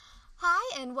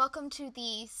and welcome to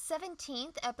the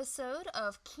 17th episode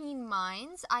of Keen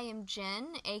Minds. I am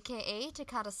Jen, aka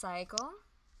Takata Saiko,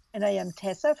 And I am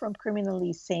Tessa from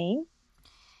Criminally Sane.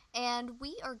 and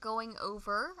we are going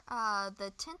over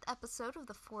the 10th episode of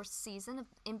the 4th season of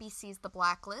NBC's The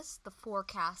Blacklist, The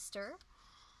Forecaster,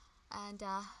 and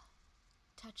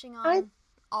touching I on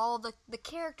all the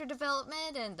character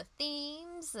development and the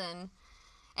themes and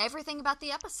everything about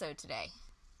the episode today.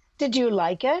 Did you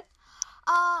like it?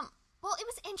 Well, it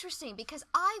was interesting because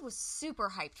I was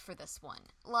super hyped for this one.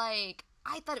 Like,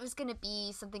 I thought it was gonna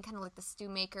be something kind of like the Stew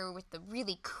Maker with the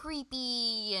really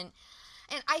creepy and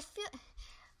I felt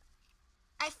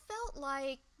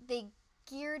like they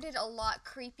geared it a lot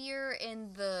creepier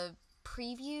in the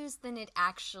previews than it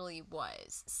actually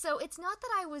was. So it's not that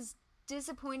I was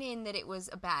disappointed in that it was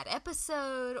a bad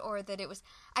episode or that it was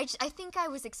I think I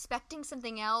was expecting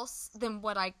something else than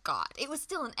what I got. It was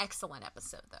still an excellent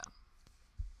episode though.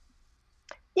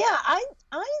 Yeah, I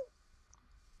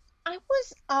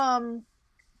was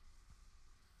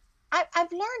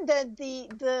I've learned that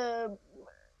the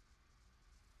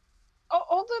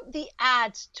all the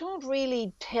ads don't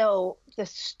really tell the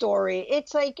story.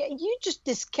 It's like you just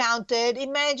discount it.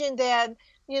 Imagine that,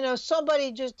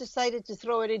 somebody just decided to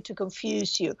throw it in to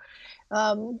confuse you.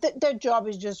 Their job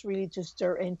is just really to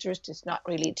stir interest. It's not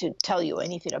really to tell you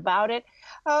anything about it.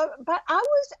 But I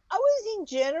was in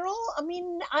general. I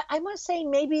mean, I must say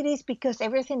maybe it is because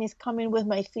everything is coming with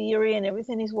my theory and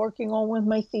everything is working on with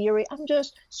my theory. I'm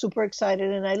just super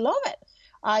excited and I love it.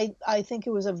 I think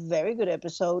it was a very good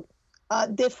episode.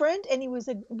 Different, and it was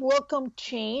a welcome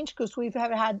change because we've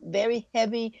had very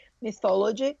heavy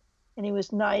mythology, and it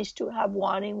was nice to have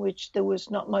one in which there was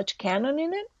not much canon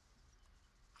in it.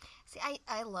 See,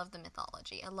 I love the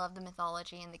mythology. I love the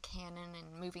mythology and the canon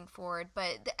and moving forward,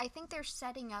 but I think they're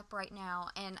setting up right now,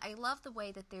 and I love the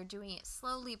way that they're doing it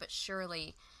slowly but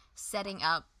surely, setting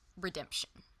up redemption.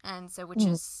 And so, which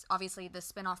Mm. is obviously the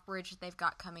spin-off bridge that they've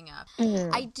got coming up. I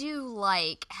Mm. do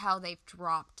like how they've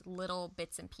dropped little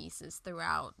bits and pieces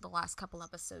throughout the last couple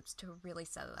episodes to really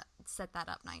set that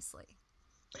up nicely.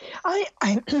 I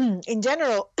in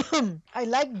general, I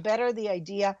like better the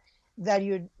idea that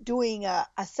you're doing a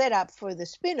setup for the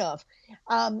spin-off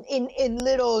in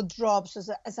little drops as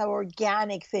an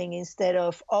organic thing instead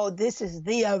of, oh, this is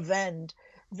the event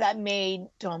that made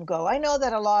Tom go. I know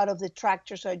that a lot of the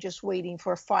tractors are just waiting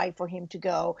for a fight for him to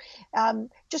go.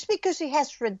 Just because he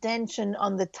has redemption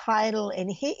on the title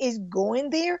and he is going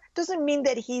there doesn't mean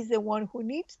that he's the one who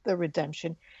needs the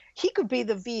redemption. He could be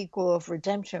the vehicle of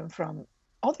redemption from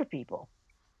other people.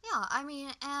 Yeah, I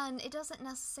mean, and it doesn't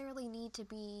necessarily need to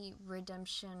be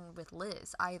redemption with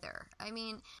Liz either. I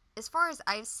mean, as far as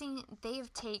I've seen,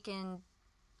 they've taken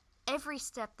every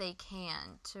step they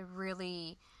can to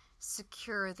really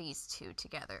secure these two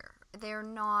together. They're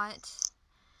not.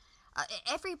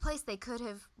 Every place they could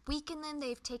have weakened them,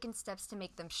 they've taken steps to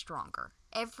make them stronger.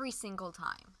 Every single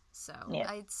time. So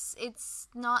Yeah. it's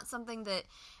not something that,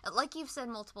 like you've said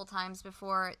multiple times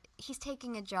before, he's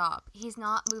taking a job. He's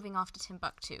not moving off to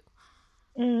Timbuktu.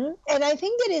 And I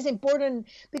think that is important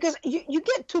because you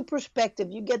get two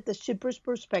perspectives. You get the shipper's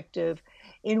perspective,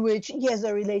 in which, yes,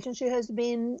 the relationship has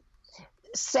been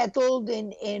settled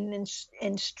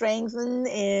and strengthened,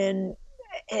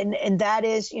 and that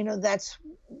is, that's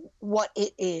what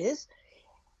it is.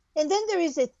 And then there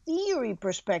is a theory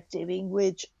perspective in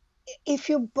which, if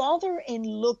you bother in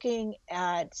looking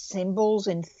at symbols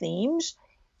and themes,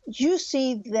 you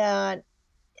see that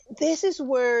this is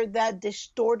where that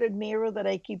distorted mirror that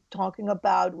I keep talking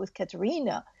about with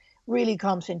Katerina really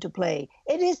comes into play.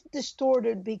 It is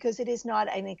distorted because it is not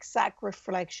an exact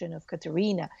reflection of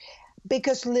Katerina,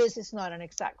 because Liz is not an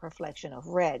exact reflection of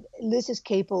Red. Liz is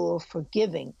capable of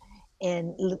forgiving,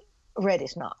 and Red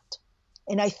is not.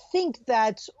 And I think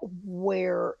that's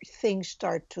where things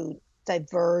start to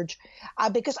diverge,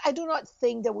 because I do not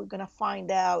think that we're going to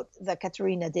find out that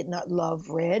Katerina did not love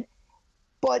Red,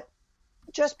 but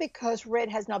just because Red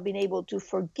has not been able to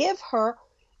forgive her,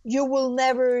 you will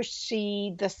never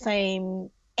see the same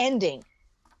ending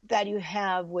that you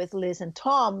have with Liz and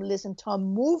Tom. Liz and Tom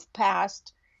move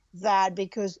past that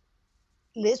because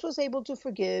Liz was able to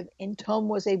forgive and Tom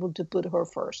was able to put her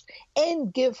first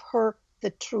and give her the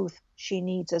truth she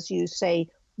needs, as you say,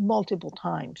 multiple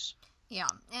times. Yeah,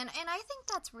 and I think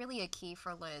that's really a key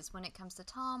for Liz when it comes to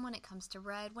Tom, when it comes to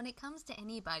Red, when it comes to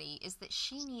anybody, is that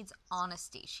she needs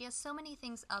honesty. She has so many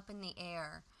things up in the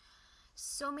air,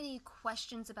 so many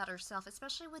questions about herself,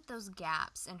 especially with those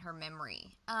gaps in her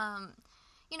memory.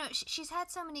 She's had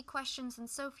so many questions and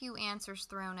so few answers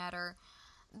thrown at her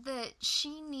that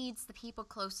she needs the people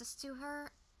closest to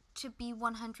her to be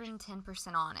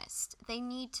 110% honest. They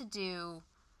need to do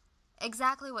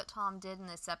exactly what Tom did in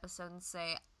this episode and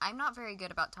say, I'm not very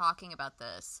good about talking about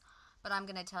this, but I'm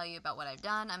going to tell you about what I've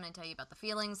done. I'm going to tell you about the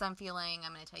feelings I'm feeling.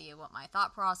 I'm going to tell you what my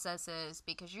thought process is,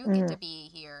 because you get to be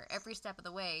here every step of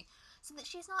the way, so that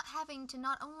she's not having to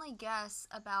not only guess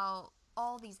about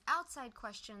all these outside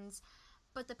questions,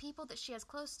 but the people that she has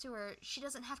close to her, she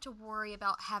doesn't have to worry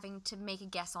about having to make a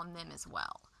guess on them as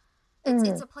well.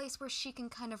 It's a place where she can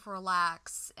kind of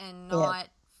relax and not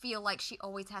feel like she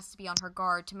always has to be on her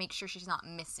guard to make sure she's not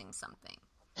missing something.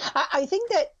 I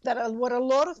think that what a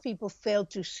lot of people fail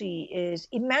to see is,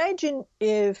 imagine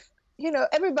if,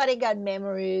 everybody got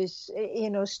memories,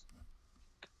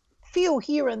 feel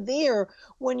here and there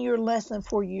when you're less than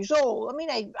 4 years old. I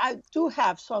mean, I do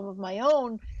have some of my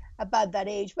own about that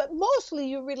age, but mostly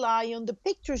you rely on the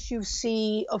pictures you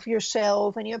see of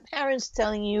yourself and your parents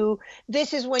telling you,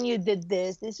 this is when you did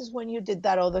this is when you did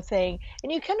that other thing.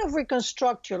 And you kind of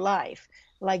reconstruct your life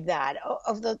like that,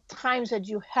 of the times that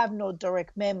you have no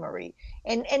direct memory,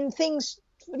 and things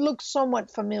look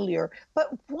somewhat familiar. But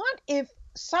what if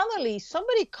suddenly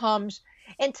somebody comes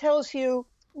and tells you,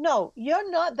 no,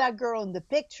 you're not that girl in the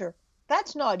picture.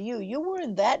 That's not you. You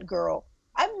weren't that girl.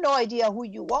 I have no idea who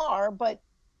you are, but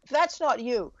that's not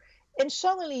you. And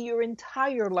suddenly your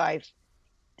entire life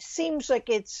seems like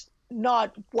it's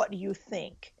not what you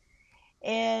think.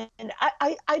 And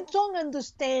I don't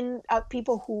understand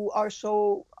people who are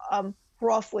so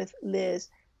rough with Liz,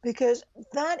 because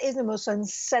that is the most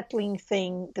unsettling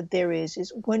thing that there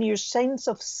is when your sense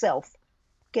of self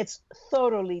gets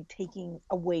thoroughly taken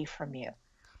away from you.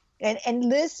 And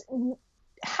Liz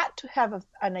had to have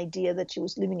an idea that she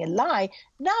was living a lie.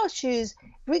 Now she's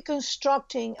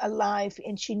reconstructing a life,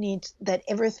 and she needs that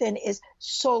everything is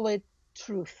solid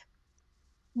truth,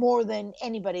 more than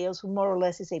anybody else who more or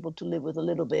less is able to live with a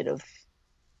little bit of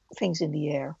things in the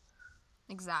air.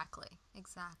 Exactly.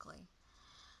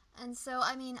 And so,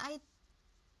 I mean,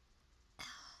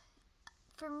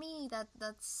 for me,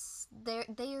 that's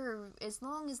they're as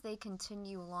long as they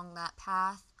continue along that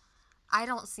path, I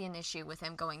don't see an issue with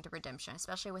him going to redemption,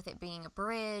 especially with it being a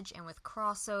bridge and with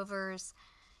crossovers.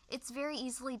 It's very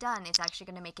easily done. It's actually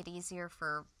going to make it easier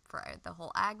for the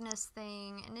whole Agnes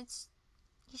thing, and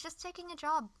he's just taking a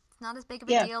job. It's not as big of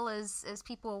a deal as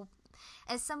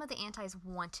some of the antis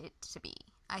want it to be.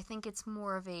 I think it's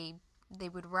more of they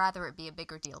would rather it be a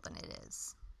bigger deal than it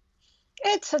is.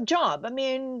 It's a job. I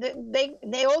mean,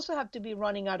 they also have to be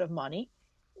running out of money.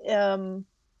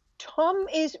 Tom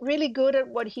is really good at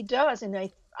what he does, and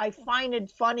I find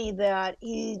it funny that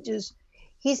he's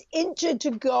injured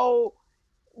to go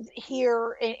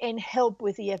here and help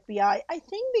with the FBI. I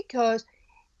think because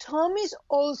Tom is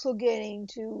also getting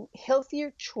to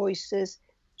healthier choices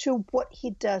to what he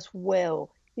does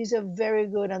well. He's a very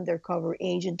good undercover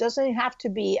agent. Doesn't have to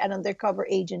be an undercover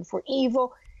agent for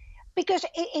evil, because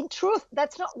in truth,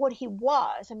 that's not what he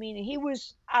was. I mean, he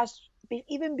was,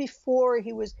 even before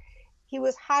he was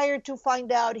hired to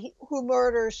find out who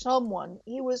murdered someone.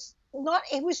 He was not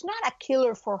a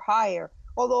killer for hire.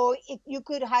 Although if you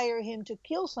could hire him to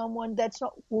kill someone, that's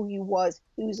not who he was.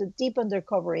 He was a deep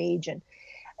undercover agent.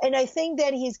 And I think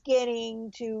that he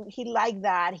liked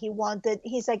that.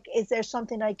 He's like, is there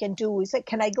something I can do? He's like,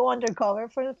 can I go undercover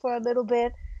for a little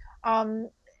bit?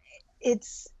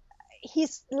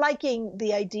 He's liking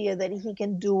the idea that he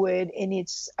can do it, and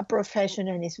it's a profession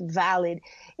and it's valid.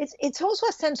 It's also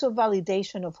a sense of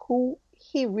validation of who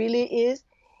he really is,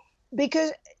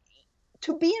 because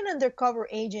to be an undercover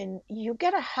agent, you got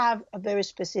to have a very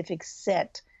specific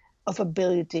set of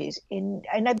abilities, and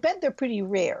I bet they're pretty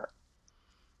rare.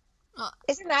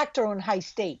 It's an actor on high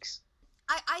stakes.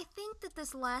 I think that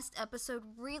this last episode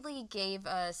really gave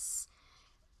us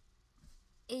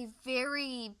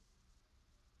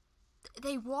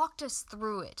they walked us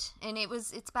through it, and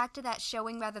it's back to that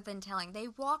showing rather than telling. They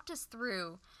walked us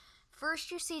through.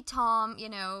 First you see Tom,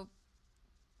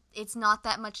 it's not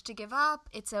that much to give up.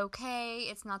 It's okay.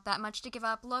 It's not that much to give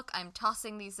up. Look, I'm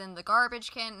tossing these in the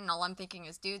garbage can, and all I'm thinking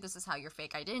is, dude, this is how your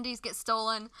fake identities get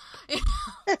stolen.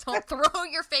 Don't throw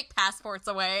your fake passports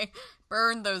away.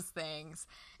 Burn those things.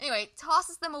 Anyway,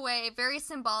 tosses them away. Very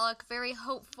symbolic, very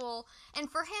hopeful.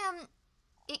 And for him,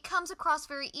 it comes across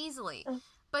very easily.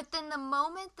 But then the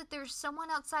moment that there's someone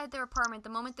outside their apartment, the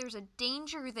moment there's a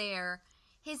danger there,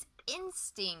 his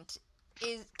instinct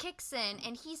kicks in,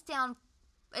 and he's down.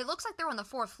 It looks like they're on the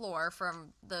 4th floor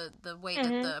from the way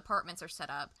that the apartments are set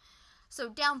up. So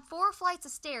down 4 flights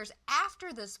of stairs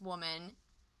after this woman,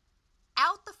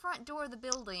 out the front door of the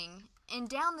building, and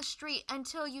down the street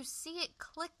until you see it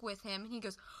click with him. And he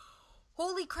goes,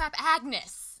 holy crap,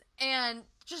 Agnes! And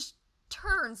just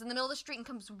turns in the middle of the street and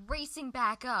comes racing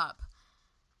back up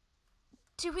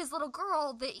to his little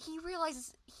girl that he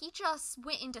realizes he just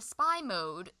went into spy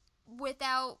mode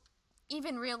without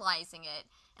even realizing it.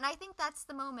 And I think that's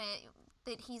the moment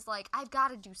that he's like, I've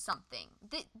got to do something.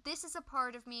 This is a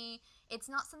part of me. It's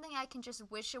not something I can just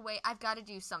wish away. I've got to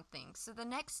do something. So the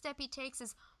next step he takes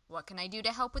is, what can I do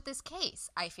to help with this case?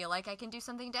 I feel like I can do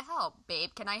something to help. Babe,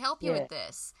 can I help you with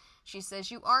this? She says,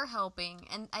 you are helping.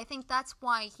 And I think that's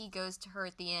why he goes to her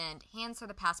at the end, hands her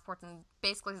the passports, and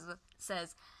basically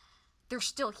says, they're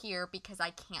still here because I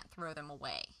can't throw them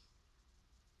away.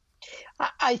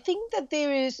 I think that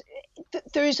there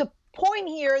is a point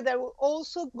here that we're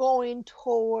also going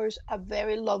towards a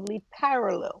very lovely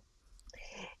parallel,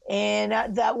 and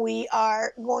that we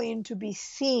are going to be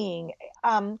seeing.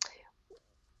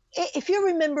 If you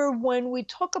remember when we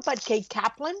talk about Kate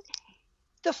Kaplan,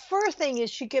 the first thing is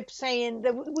she kept saying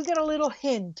that we got a little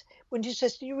hint when she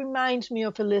says, "She reminds me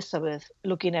of Elizabeth,"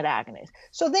 looking at Agnes.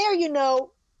 So there,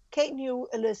 Kate knew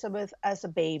Elizabeth as a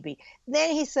baby.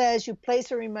 Then he says, "You place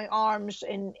her in my arms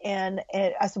and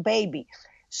as a baby."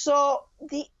 So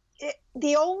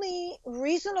the only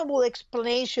reasonable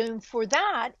explanation for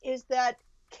that is that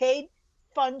Kate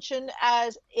functioned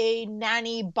as a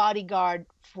nanny bodyguard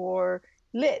for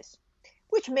Liz,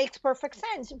 which makes perfect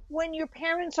sense when your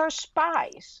parents are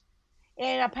spies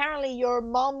and apparently your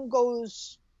mom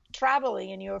goes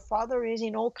traveling and your father is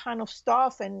in all kind of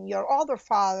stuff, and your other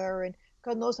father, and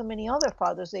God knows how many other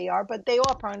fathers they are, but they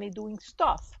are apparently doing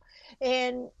stuff,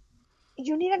 and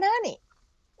you need a nanny.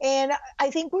 And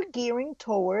I think we're gearing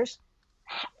towards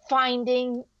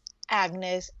finding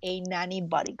Agnes a nanny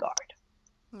bodyguard.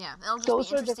 Yeah, it'll just Those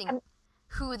be are the interesting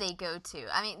who they go to.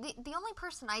 I mean, the only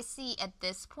person I see at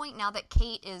this point, now that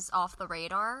Kate is off the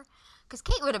radar, because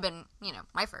Kate would have been,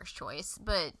 my first choice,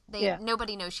 but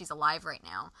nobody knows she's alive right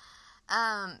now.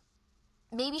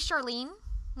 Maybe Charlene.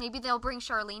 Maybe they'll bring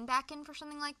Charlene back in for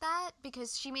something like that,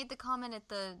 because she made the comment at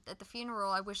the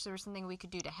funeral, I wish there was something we could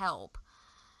do to help.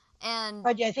 And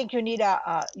but I think you need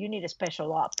a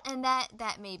special op. And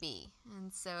that may be.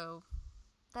 And so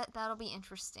that'll be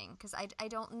interesting, because I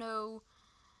don't know.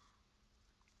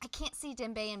 I can't see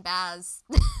Dembe and Baz.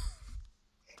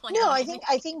 No, I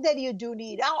think that you do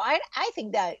need. Oh, I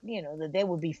think that that they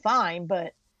would be fine,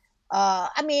 but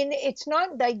I mean, it's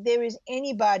not like there is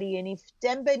anybody, and if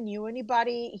Dembe knew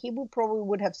anybody, he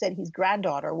would have said his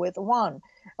granddaughter with one.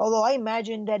 Although I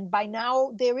imagine that by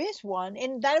now there is one,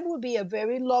 and that would be a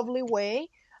very lovely way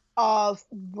of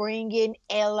bringing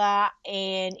Ella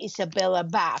and Isabella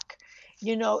back.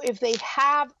 If they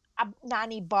have a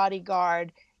nanny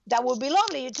bodyguard, that would be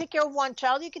lovely. You take care of one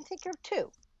child, you can take care of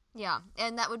two. Yeah,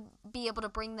 and that would be able to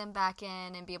bring them back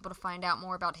in and be able to find out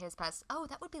more about his past. Oh,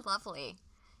 that would be lovely.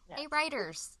 Yeah. Hey,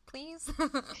 writers, please.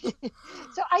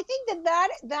 So I think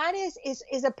that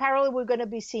is a parallel we're going to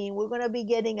be seeing. We're going to be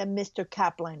getting a Mr.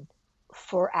 Kaplan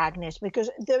for Agnes, because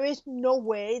there is no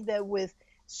way that with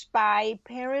spy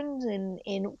parents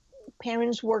and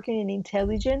parents working in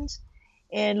intelligence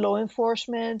and law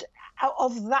enforcement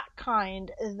of that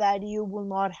kind, that you will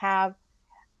not have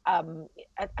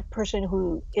a person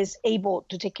who is able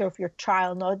to take care of your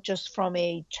child, not just from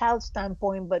a child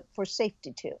standpoint, but for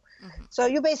safety too. Mm-hmm. So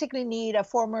you basically need a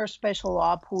former special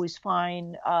op who is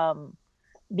fine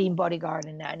being bodyguard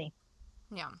and nanny.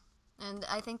 Yeah, and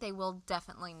I think they will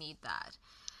definitely need that.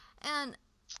 And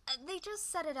they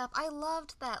just set it up. I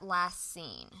loved that last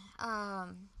scene.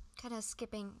 Kind of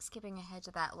skipping ahead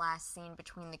to that last scene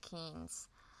between the Keens.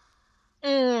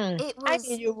 It was, I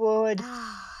knew you would.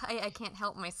 I can't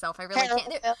help myself. I really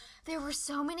can't. There were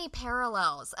so many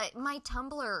parallels. My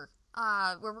Tumblr,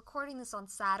 we're recording this on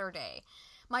Saturday.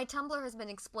 My Tumblr has been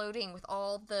exploding with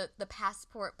all the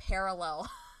passport parallel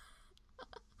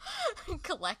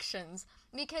collections,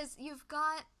 because you've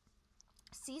got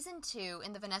season 2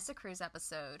 in the Vanessa Cruz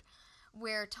episode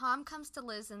where Tom comes to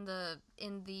Liz in the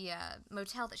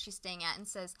motel that she's staying at and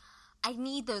says, I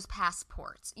need those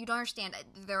passports. You don't understand.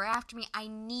 They're after me. I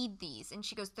need these. And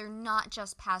she goes, they're not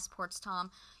just passports,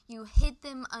 Tom. You hid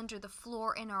them under the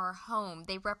floor in our home.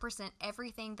 They represent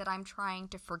everything that I'm trying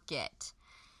to forget.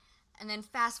 And then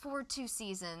fast forward 2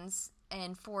 seasons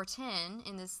in 410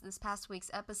 in this past week's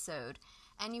episode,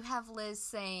 and you have Liz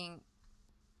saying,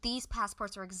 these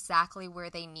passports are exactly where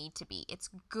they need to be. It's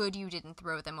good you didn't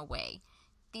throw them away.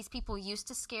 These people used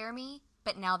to scare me,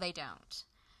 but now they don't.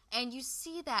 And you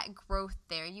see that growth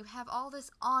there. You have all this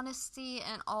honesty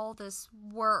and all this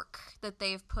work that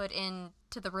they've put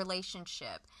into the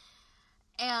relationship.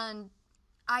 And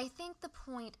I think the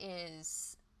point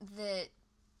is that,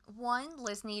 one,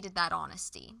 Liz needed that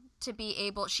honesty to be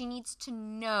able, she needs to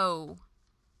know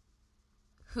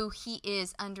who he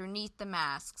is underneath the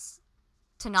masks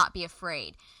to not be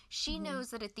afraid. She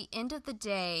knows that at the end of the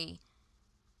day,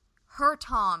 her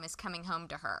Tom is coming home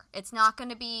to her. It's not going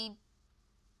to be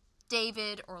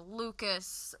David or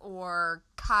Lucas or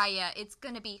Kaya. It's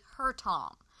going to be her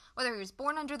Tom. Whether he was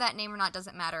born under that name or not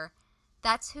doesn't matter.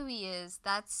 That's who he is.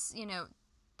 That's,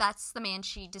 that's the man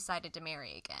she decided to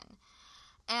marry again.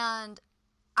 And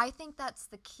I think that's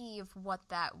the key of what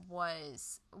that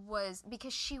was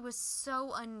because she was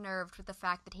so unnerved with the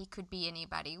fact that he could be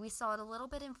anybody. We saw it a little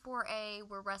bit in 4A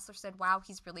where Wrestler said, wow,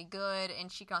 he's really good,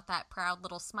 and she got that proud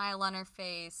little smile on her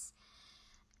face.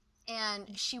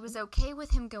 And she was okay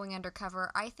with him going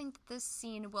undercover. I think that this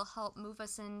scene will help move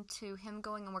us into him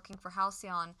going and working for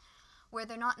Halcyon, where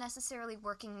they're not necessarily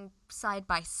working side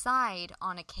by side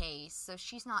on a case. So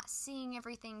she's not seeing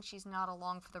everything. She's not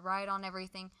along for the ride on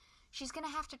everything. She's going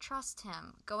to have to trust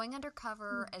him, going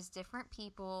undercover as different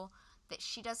people that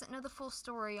she doesn't know the full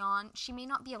story on. She may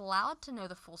not be allowed to know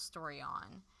the full story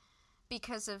on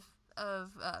because of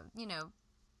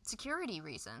security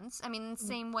reasons. I mean, in the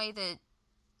same way that,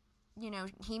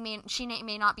 she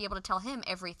may not be able to tell him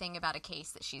everything about a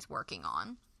case that she's working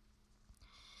on.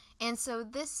 And so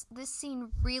this scene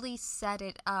really set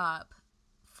it up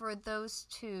for those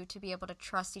two to be able to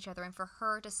trust each other and for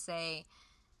her to say,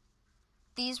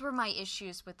 these were my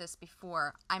issues with this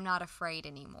before. I'm not afraid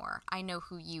anymore. I know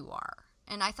who you are.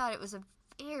 And I thought it was a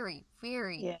very,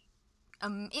 very...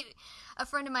 a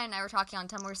friend of mine and I were talking on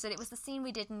Tumblr, said it was the scene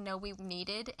we didn't know we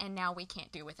needed, and now we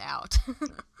can't do without.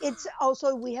 It's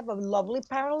also, we have a lovely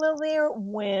parallel there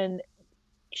when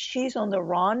she's on the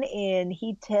run and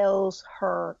he tells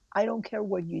her, I don't care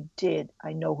what you did,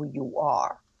 I know who you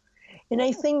are. And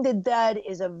I think that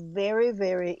is a very,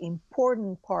 very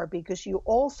important part because you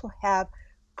also have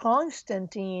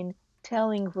Constantine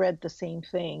telling Red the same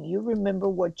thing. You remember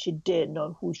what she did,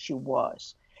 not who she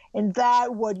was. And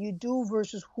that what you do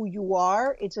versus who you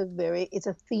are, it's a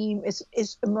theme,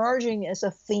 it's emerging as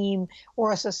a theme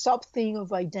or as a sub-theme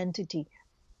of identity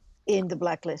in the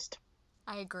Blacklist.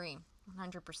 I agree,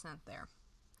 100% there.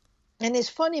 And it's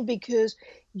funny because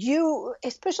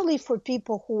especially for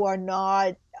people who are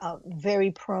not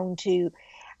very prone to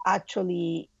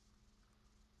actually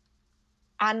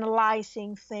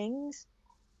analyzing things,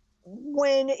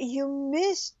 when you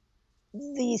miss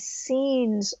these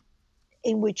scenes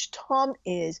in which Tom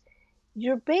is,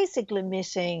 you're basically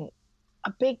missing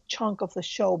a big chunk of the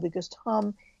show because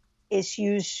Tom is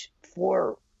used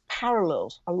for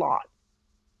parallels a lot.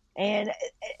 And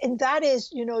that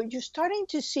is, you're starting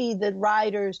to see that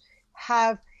writers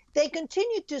they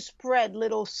continue to spread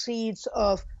little seeds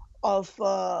of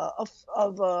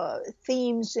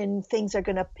themes and things are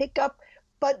going to pick up,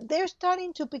 but they're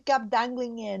starting to pick up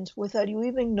dangling ends without you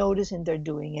even noticing they're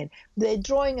doing it. They're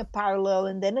drawing a parallel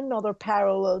and then another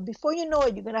parallel. Before you know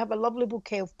it, you're going to have a lovely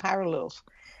bouquet of parallels.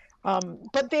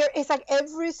 But it's like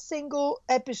every single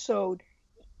episode,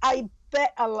 I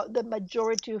bet the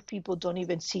majority of people don't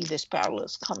even see these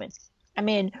parallels coming. I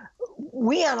mean,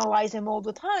 we analyze them all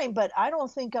the time, but I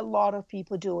don't think a lot of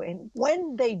people do. And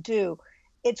when they do,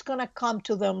 it's going to come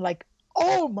to them like,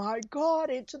 oh my God,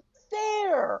 it's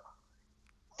there.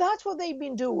 That's what they've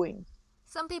been doing.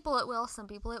 Some people it will, some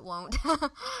people it won't. It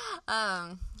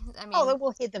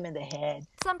will hit them in the head.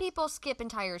 Some people skip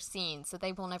entire scenes, so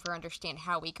they will never understand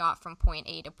how we got from point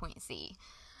A to point Z.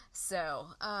 So,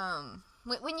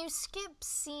 when you skip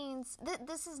scenes,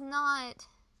 this is not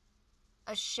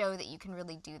a show that you can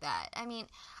really do that. I mean,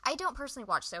 I don't personally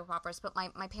watch soap operas, but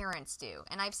my parents do.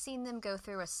 And I've seen them go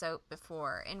through a soap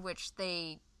before in which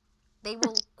they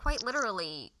will quite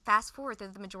literally fast forward through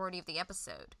the majority of the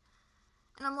episode.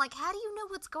 And I'm like, how do you know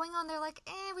what's going on? They're like,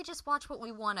 we just watch what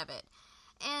we want of it.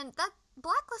 And that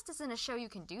Blacklist isn't a show you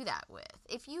can do that with.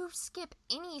 If you skip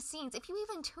any scenes, if you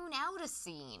even tune out a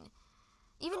scene,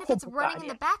 even if it's running in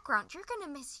the background, you're going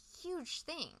to miss huge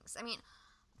things. I mean,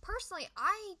 personally,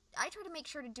 I try to make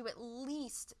sure to do at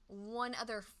least one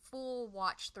other full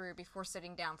watch through before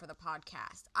sitting down for the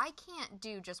podcast. I can't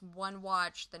do just one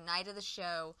watch the night of the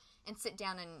show and sit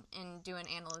down and do an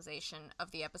analyzation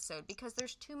of the episode because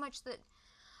there's too much that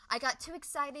I got too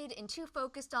excited and too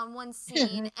focused on one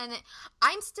scene, and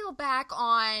I'm still back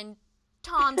on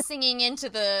Tom singing into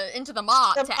the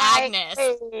mop to Agnes.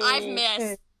 I've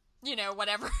missed,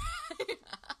 whatever.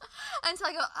 Until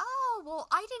I go, oh, well,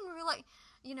 I didn't realize,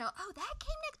 oh, that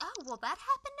came next. Oh, well, that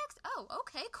happened next. Oh,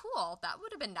 okay, cool. That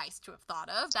would have been nice to have thought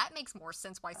of. That makes more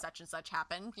sense why such and such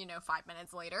happened, 5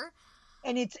 minutes later.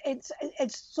 And it's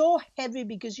so heavy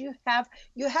because you have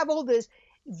all this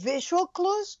visual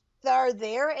clues, they're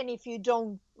there, and if you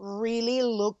don't really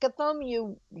look at them,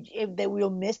 if they will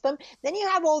miss them. Then you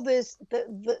have all this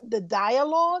the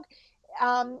dialogue.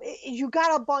 You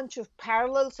got a bunch of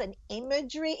parallels and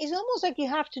imagery. It's almost like you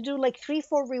have to do like 3,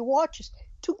 4 rewatches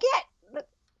to get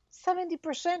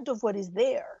 70% of what is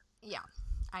there. Yeah,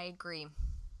 I agree.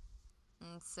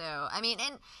 And so, I mean,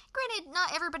 and granted,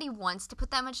 not everybody wants to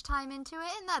put that much time into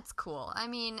it, and that's cool. I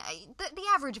mean, the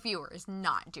average viewer is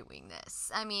not doing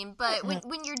this. I mean, but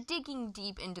when you're digging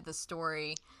deep into the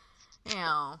story, you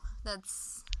know,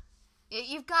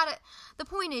 you've got to, the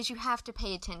point is you have to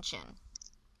pay attention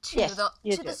to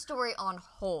Yes, the story on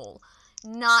whole,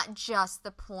 not just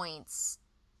the points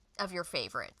of your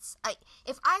favorites.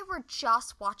 If I were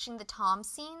just watching the Tom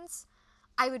scenes,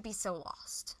 I would be so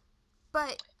lost.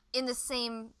 But in the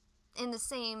same,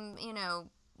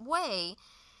 way,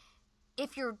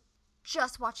 if you're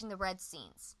just watching the Red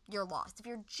scenes, you're lost. If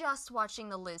you're just watching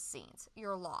the Liz scenes,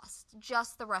 you're lost.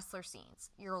 Just the wrestler scenes,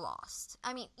 you're lost.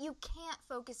 I mean, you can't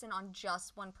focus in on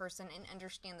just one person and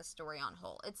understand the story on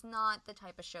whole. It's not the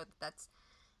type of show that's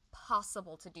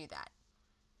possible to do that.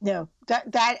 No,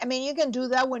 I mean, you can do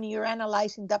that when you're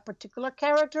analyzing that particular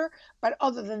character, but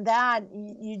other than that,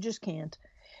 you just can't.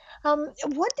 What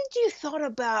did you thought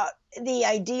about the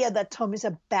idea that Tom is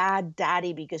a bad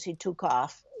daddy because he took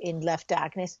off and left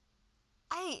Agnes?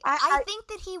 I think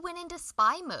that he went into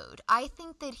spy mode. I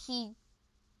think that he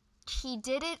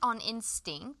did it on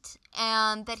instinct,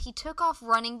 and that he took off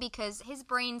running because his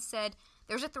brain said,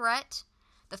 there's a threat.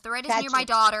 The threat is near my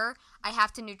daughter. I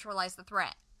have to neutralize the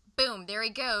threat. Boom, there he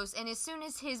goes. And as soon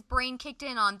as his brain kicked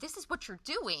in on, this is what you're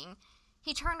doing,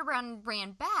 he turned around and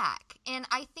ran back. And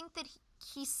I think that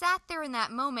he sat there in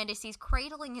that moment as he's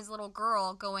cradling his little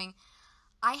girl going,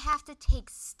 I have to take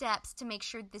steps to make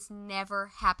sure this never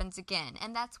happens again.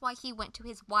 And that's why he went to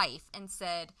his wife and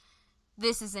said,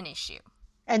 this is an issue.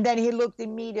 And then he looked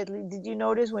immediately. Did you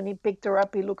notice when he picked her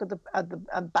up, he looked at the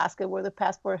basket where the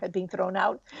passport had been thrown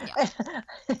out? Yeah.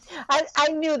 I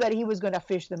knew that he was going to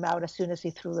fish them out as soon as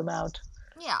he threw them out.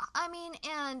 Yeah, I mean,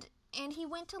 and he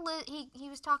went to Liz. He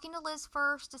was talking to Liz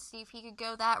first to see if he could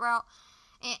go that route.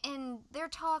 And they're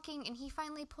talking, and he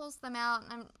finally pulls them out.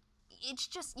 And it's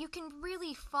just, you can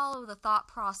really follow the thought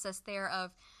process there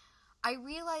of, I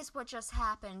realize what just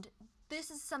happened. This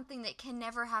is something that can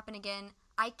never happen again.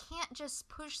 I can't just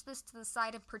push this to the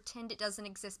side and pretend it doesn't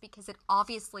exist because it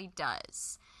obviously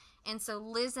does. And so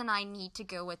Liz and I need to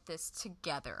go with this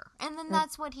together. And then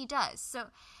that's what he does. So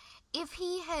if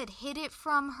he had hid it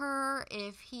from her,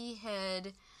 if he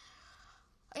had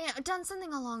done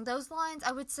something along those lines,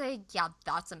 I would say, yeah,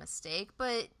 that's a mistake.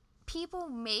 But people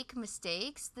make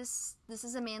mistakes. This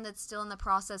is a man that's still in the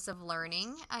process of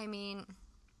learning. I mean,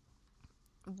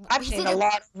 I've seen a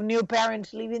lot of new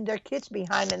parents leaving their kids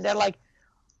behind, and they're like,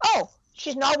 oh,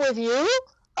 she's not with you?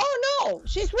 Oh, no,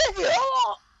 she's with you.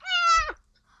 Oh, ah.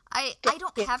 I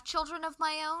don't have children of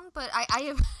my own, but I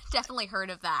have definitely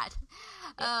heard of that.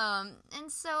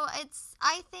 And so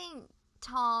I think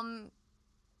Tom,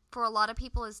 for a lot of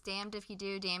people, is damned if you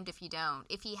do, damned if you don't.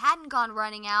 If he hadn't gone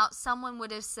running out, someone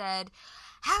would have said,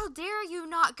 how dare you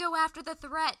not go after the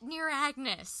threat near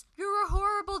Agnes? You're a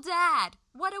horrible dad.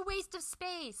 What a waste of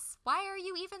space. Why are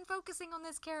you even focusing on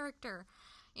this character?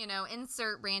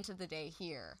 Insert rant of the day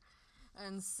here.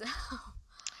 And so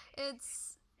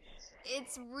it's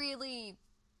really,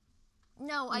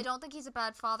 no, I don't think he's a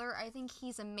bad father. I think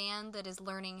he's a man that is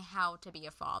learning how to be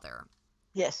a father.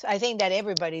 Yes, I think that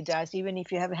everybody does, even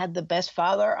if you haven't had the best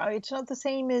father. It's not the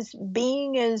same as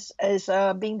being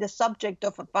being the subject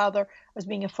of a father as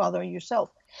being a father yourself.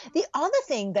 The other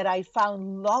thing that I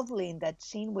found lovely in that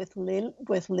scene with Liz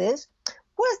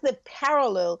was the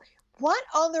parallel. What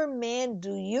other man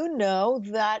do you know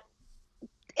that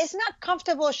is not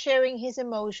comfortable sharing his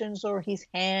emotions or his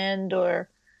hand or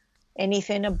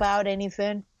anything about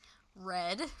anything?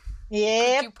 Red.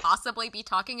 Yeah. Could you possibly be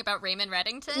talking about Raymond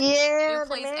Reddington? Yeah. Who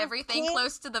plays everything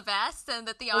close to the vest, and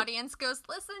that the audience goes,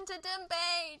 listen to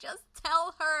Dembe, just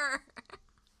tell her.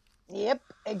 Yep,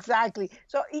 exactly.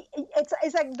 So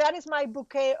it's like that is my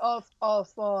bouquet of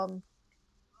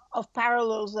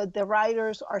parallels that the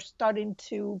writers are starting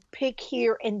to pick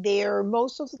here and there.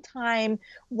 Most of the time,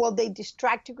 they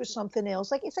distract you with something else.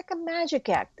 Like it's like a magic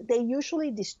act. They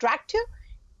usually distract you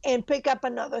and pick up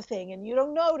another thing, and you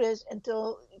don't notice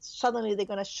until suddenly they're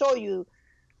going to show you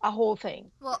a whole thing.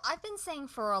 Well, I've been saying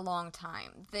for a long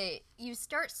time that you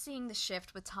start seeing the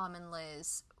shift with Tom and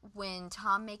Liz when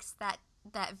Tom makes that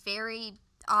very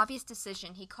obvious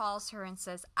decision. He calls her and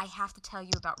says, I have to tell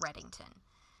you about Reddington.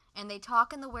 And they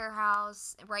talk in the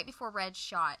warehouse right before Red's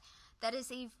shot. That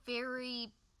is a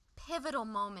very pivotal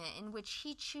moment in which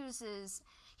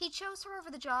he He chose her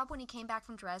over the job when he came back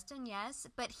from Dresden, yes,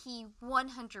 but he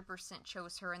 100%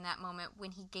 chose her in that moment when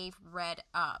he gave Red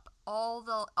up. All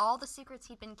the secrets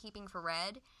he'd been keeping for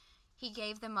Red, he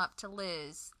gave them up to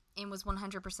Liz and was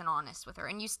 100% honest with her.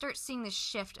 And you start seeing this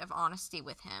shift of honesty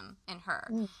with him and her.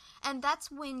 Mm. And that's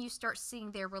when you start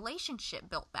seeing their relationship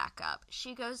built back up.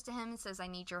 She goes to him and says, I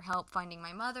need your help finding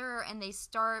my mother, and they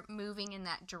start moving in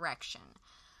that direction.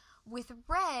 With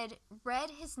Red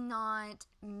has not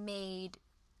made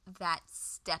that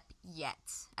step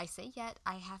yet. I say yet.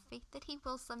 I have faith that he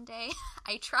will someday.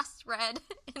 I trust Red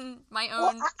in my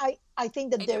own. Well, I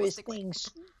think that there is things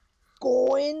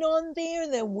going on there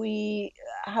that we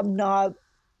have not.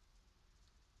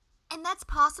 And that's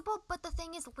possible, but the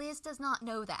thing is, Liz does not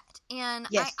know that. And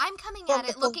Yes, I'm coming from at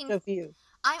it the looking. point of view.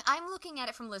 I'm looking at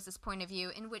it from Liz's point of view,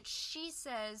 in which she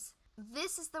says,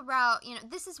 this is the route,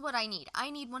 this is what I need.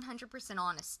 I need 100%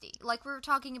 honesty. Like we were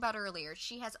talking about earlier,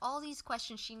 she has all these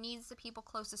questions. She needs the people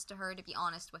closest to her to be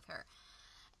honest with her.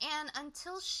 And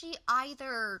until she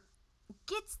either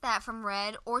gets that from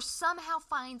Red or somehow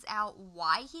finds out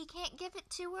why he can't give it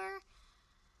to her,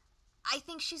 I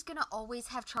think she's going to always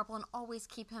have trouble and always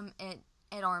keep him at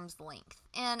arm's length.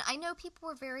 And I know people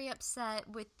were very upset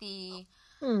with the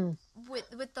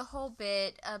with the whole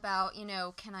bit about,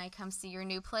 can I come see your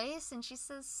new place? And she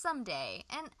says, someday.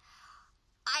 And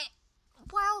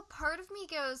while part of me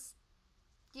goes,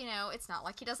 it's not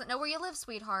like he doesn't know where you live,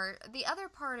 sweetheart. The other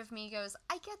part of me goes,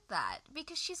 I get that,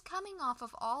 because she's coming off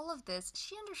of all of this.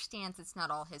 She understands it's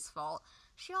not all his fault.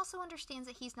 She also understands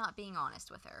that he's not being honest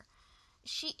with her.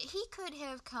 He could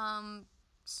have come.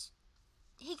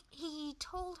 He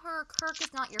told her Kirk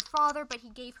is not your father, but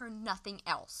he gave her nothing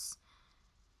else.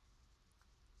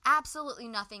 Absolutely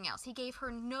nothing else. He gave her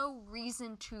no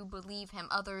reason to believe him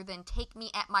other than take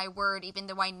me at my word, even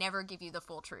though I never give you the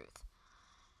full truth.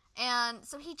 And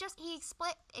so he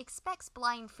expects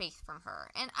blind faith from her.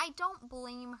 And I don't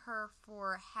blame her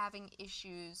for having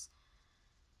issues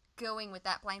going with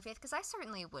that blind faith, because I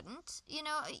certainly wouldn't.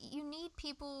 You need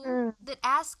people that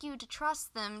ask you to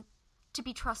trust them to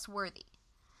be trustworthy.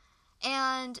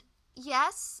 And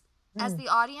yes, as the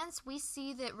audience, we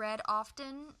see that Red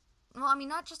often,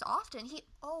 not just often, he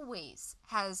always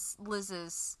has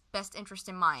Liz's best interest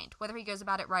in mind, whether he goes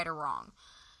about it right or wrong.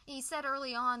 He said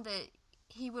early on that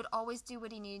he would always do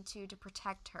what he needed to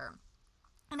protect her.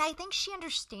 And I think she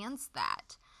understands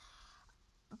that.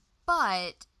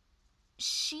 But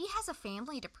she has a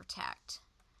family to protect.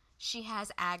 She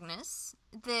has Agnes.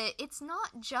 It's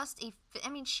not just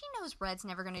she knows Red's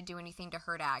never going to do anything to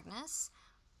hurt Agnes.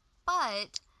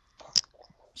 But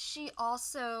she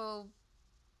also,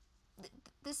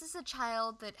 this is a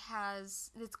child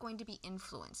that's going to be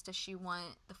influenced. Does she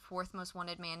want the fourth most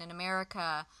wanted man in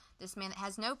America? This man that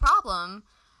has no problem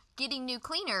getting new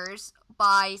cleaners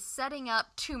by setting up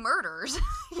 2 murders,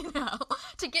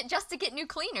 to get new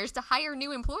cleaners, to hire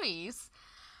new employees.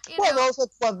 Also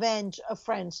to avenge a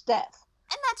friend's death.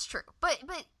 And that's true. But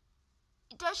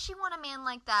does she want a man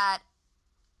like that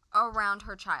around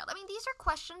her child? These are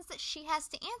questions that she has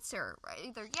to answer, right?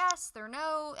 Either yes, or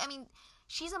no.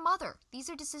 She's a mother. These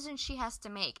are decisions she has to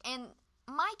make. And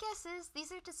my guess is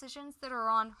these are decisions that are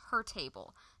on her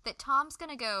table. That Tom's going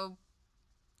to go,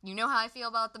 you know how I feel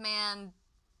about the man,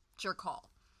 it's your call.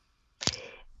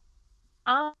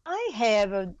 I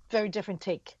have a very different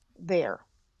take there.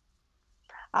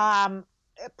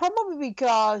 Probably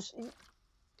because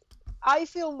I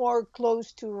feel more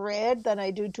close to Red than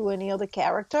I do to any other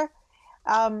character.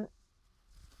 I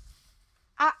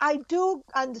do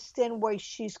understand where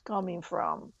she's coming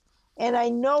from, and I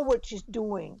know what she's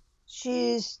doing.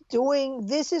 This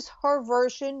is her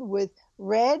version with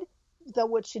Red, that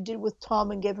what she did with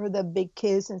Tom and gave her that big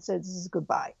kiss and said, this is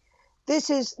goodbye. This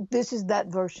is that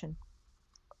version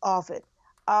of it.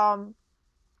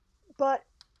 But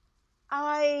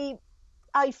I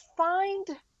find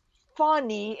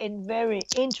funny and very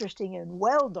interesting and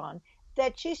well done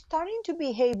that she's starting to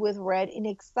behave with Red in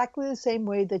exactly the same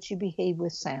way that she behaved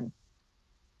with Sam.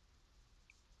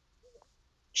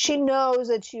 She knows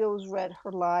that she owes Red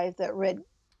her life, that Red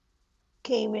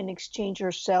came and exchanged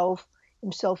himself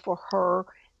for her,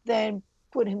 then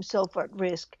put himself at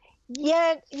risk.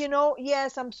 Yet,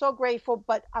 yes, I'm so grateful,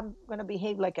 but I'm going to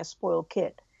behave like a spoiled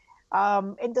kid.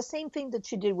 And the same thing that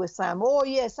she did with Sam. Oh,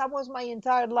 yes, that was my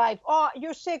entire life. Oh,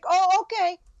 you're sick. Oh,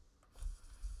 okay.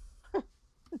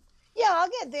 Yeah, I'll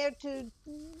get there to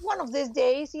one of these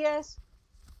days, yes.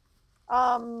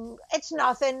 It's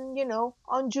nothing,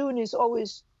 On June is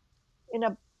always in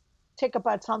a tick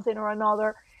about something or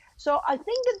another. So I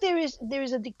think that there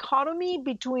is a dichotomy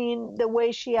between the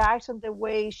way she acts and the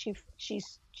way she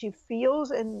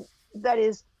feels, and that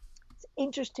is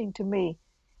interesting to me.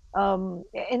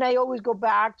 And I always go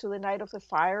back to the Night of the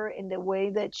Fire in the way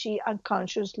that she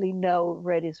unconsciously know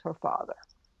Red is her father,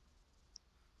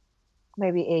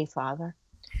 maybe a father.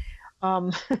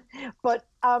 Um, but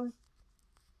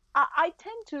I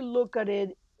tend to look at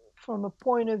it from a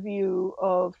point of view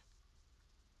of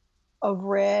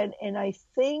Red, and I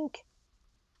think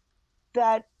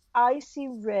that I see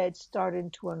Red starting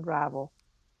to unravel.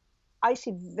 I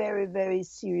see very, very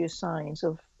serious signs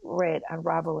of Red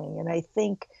unraveling, and I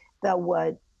think that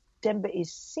what Demba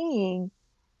is seeing,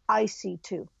 I see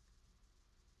too.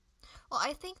 Well,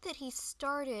 I think that he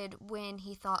started when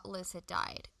he thought Liz had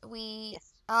died.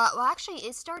 Yes, Well, actually,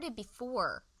 it started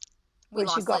before we when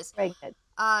she lost got Liz. pregnant.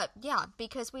 Yeah,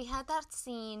 because we had that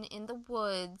scene in the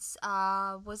woods.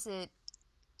 Was it?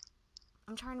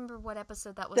 I'm trying to remember what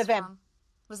episode that The was vamp. from.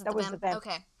 Was it That the was the Vim? vamp.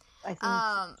 Okay. I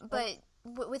think.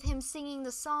 But with him singing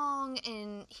the song,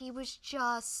 and he was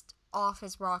just off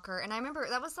his rocker. And I remember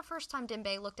that was the first time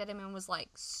Dembe looked at him and was like,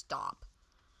 "Stop."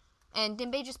 And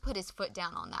Dembe just put his foot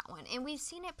down on that one. And we've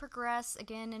seen it progress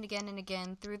again and again and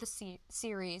again through the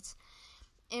series,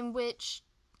 in which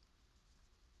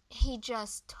he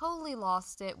just totally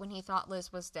lost it when he thought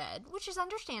Liz was dead, which is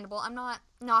understandable. I'm not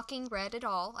knocking Red at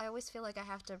all. I always feel like I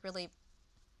have to really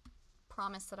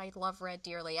promise that I love Red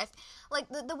dearly. Like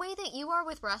the way that you are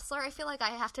with Wrestler, I feel like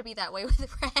I have to be that way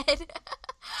with Red.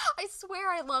 I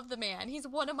swear I love the man. He's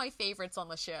one of my favorites on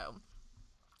the show.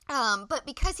 But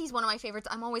because he's one of my favorites,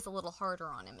 I'm always a little harder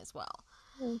on him as well.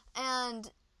 Mm.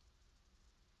 And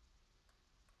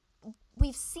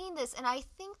we've seen this, and I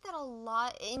think that a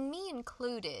lot, and me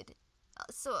included,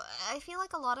 so I feel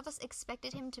like a lot of us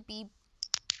expected him to be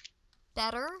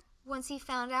better once he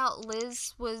found out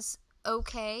Liz was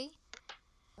okay.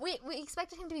 We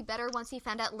expected him to be better once he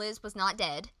found out Liz was not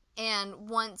dead, and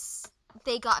once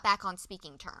they got back on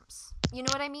speaking terms. You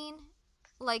know what I mean?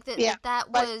 Like Yeah,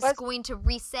 that but was going to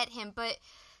reset him, but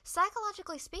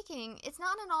psychologically speaking, it's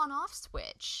not an on-off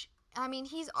switch. I mean,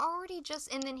 he's already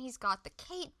just, and then he's got the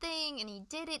Kate thing, and he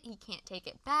did it, he can't take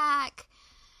it back.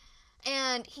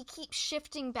 And he keeps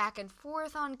shifting back and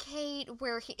forth on Kate,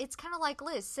 where it's kind of like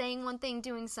Liz, saying one thing,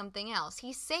 doing something else.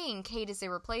 He's saying Kate is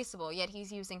irreplaceable, yet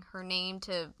he's using her name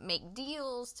to make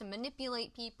deals, to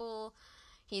manipulate people.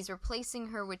 He's replacing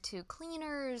her with two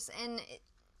cleaners, and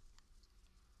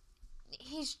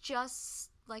he's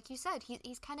just, like you said,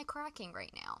 he's kind of cracking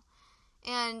right now.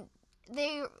 And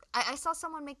I saw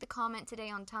someone make the comment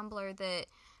today on Tumblr that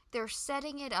they're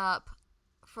setting it up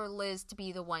for Liz to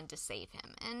be the one to save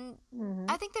him. And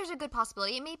I think there's a good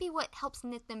possibility. It may be what helps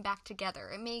knit them back together.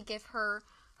 It may give her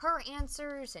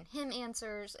answers and him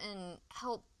answers and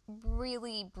help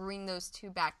really bring those two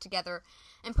back together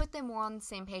and put them more on the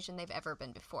same page than they've ever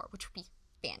been before, which would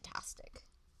be fantastic.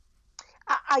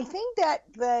 I think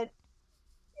that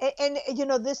and you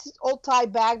know, this is all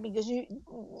tied back because, you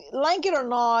like it or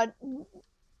not,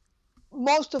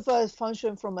 most of us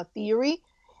function from a theory.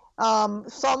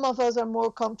 Some of us are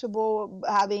more comfortable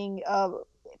having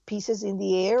pieces in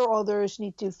the air. Others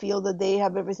need to feel that they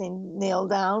have everything nailed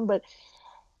down. But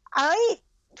I,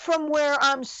 from where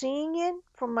I'm seeing it,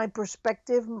 from my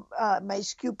perspective, my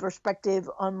skewed perspective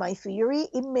on my theory,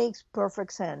 it makes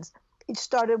perfect sense. It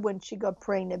started when she got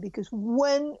pregnant, because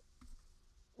when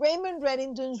Raymond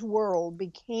Reddington's world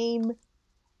became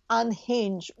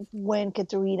unhinged when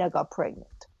Katerina got pregnant.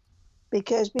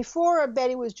 Because before,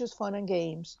 Betty was just fun and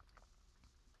games.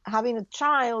 Having a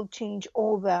child changed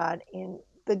all that, and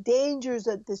the dangers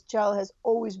that this child has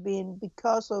always been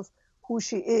because of who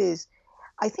she is,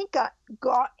 I think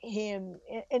got him,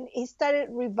 and he started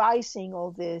revising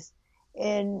all this,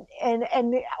 and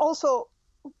also,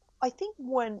 I think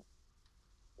when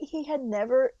he had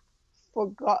never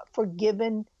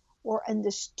forgiven or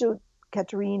understood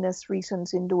Katerina's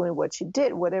reasons in doing what she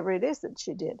did, whatever it is that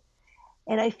she did.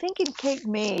 And I think in Kate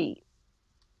May,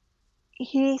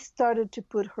 he started to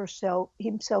put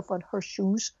himself on her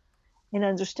shoes and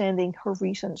understanding her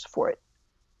reasons for it.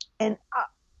 And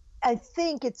I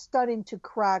think it's starting to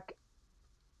crack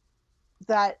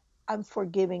that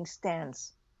unforgiving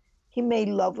stance. He may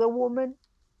love the woman,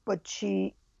 but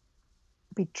she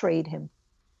betrayed him.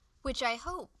 Which I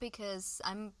hope, because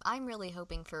I'm really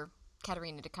hoping for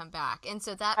Katerina to come back. And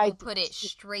so that will put it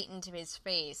straight into his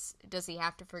face. Does he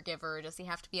have to forgive her? Does he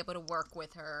have to be able to work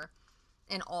with her?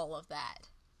 And all of that.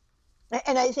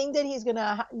 And I think that he's going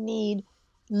to need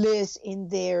Liz in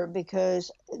there,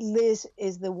 because Liz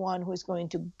is the one who is going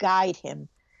to guide him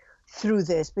through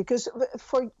this. Because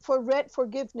for Red,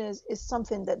 forgiveness is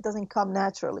something that doesn't come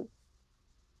naturally.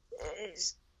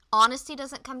 honesty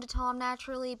doesn't come to Tom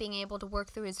naturally. Being able to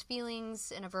work through his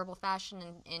feelings in a verbal fashion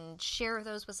and share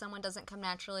those with someone doesn't come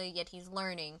naturally, yet he's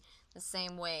learning the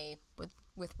same way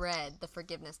with Red. The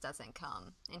forgiveness doesn't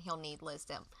come, and he'll need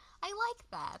wisdom. I like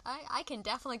that. I can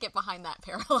definitely get behind that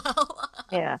parallel.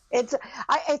 Yeah, it's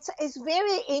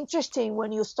very interesting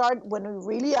when you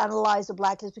really analyze the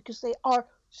Blacklist, because there are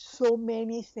so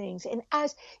many things, and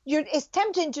as you're, it's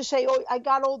tempting to say, "Oh, I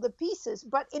got all the pieces,"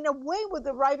 but in a way, what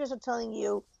the writers are telling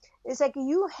you, it's like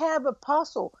you have a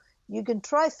puzzle. You can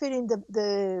try fitting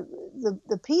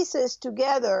the pieces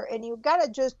together, and you gotta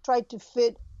just try to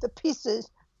fit the pieces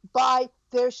by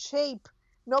their shape,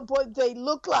 not what they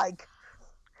look like.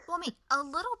 Well, I mean, a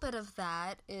little bit of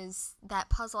that is that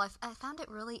puzzle. I found it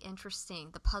really interesting.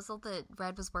 The puzzle that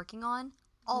Red was working on,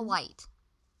 all white.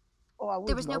 Oh, I There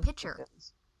would was no love picture.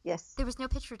 this. Yes. There was no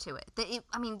picture to it.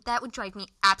 I mean, that would drive me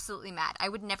absolutely mad. I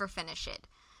would never finish it.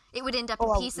 It would end up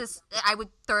in pieces. I would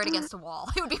throw it against a wall.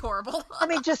 It would be horrible. I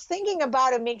mean, just thinking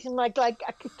about it makes him like a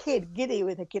kid, giddy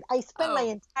with a kid. I spent my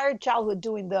entire childhood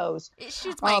doing those. It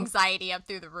shoots my anxiety up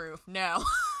through the roof. No.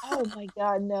 Oh my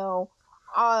God, no.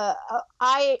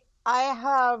 I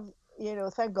have,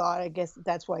 thank God, I guess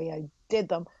that's why I did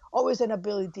them. Always an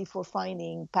ability for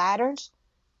finding patterns.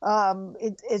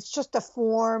 It's just a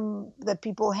form that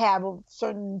people have of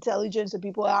certain intelligence, that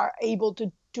people are able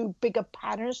to pick up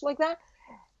patterns like that.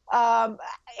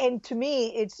 And to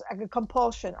me, it's like a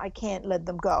compulsion. I can't let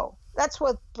them go. That's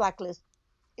what Blacklist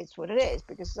is, what it is,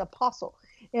 because it's a puzzle.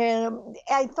 And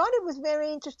I thought it was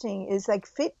very interesting. It's like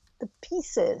fit the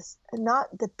pieces and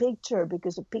not the picture,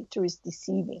 because the picture is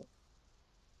deceiving.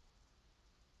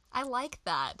 I like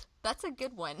that. That's a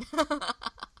good one.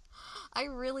 I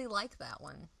really like that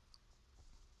one.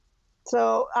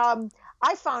 So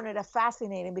I found it a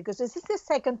fascinating, because this is the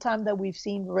second time that we've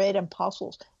seen Red and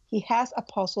puzzles. He has a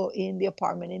puzzle in the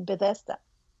apartment in Bethesda.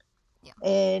 Yeah.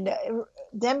 And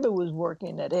Denver was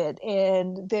working at it.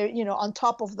 And there, on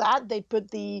top of that, they put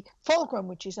the fulcrum,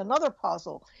 which is another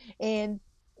puzzle. And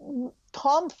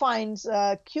Tom finds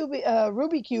a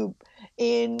Ruby cube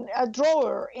in a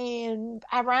drawer, and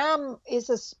Aram is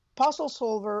a puzzle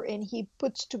solver, and he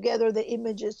puts together the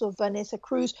images of Vanessa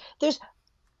Cruz. There's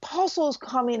puzzles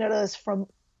coming at us from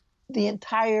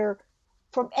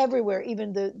everywhere.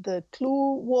 Even the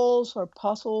clue walls are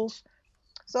puzzles.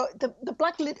 So the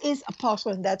Blacklist is a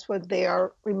puzzle, and that's what they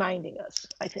are reminding us,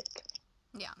 I think.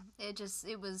 Yeah, it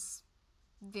was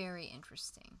very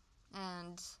interesting.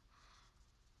 And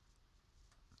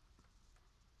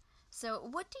so,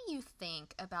 what do you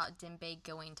think about Dembe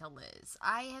going to Liz?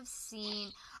 I have seen...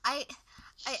 I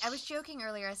was joking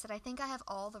earlier. I said I think I have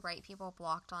all the right people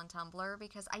blocked on Tumblr,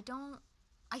 because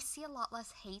I see a lot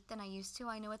less hate than I used to.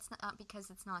 I know it's not because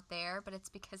it's not there, but it's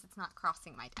because it's not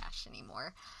crossing my dash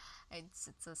anymore. It's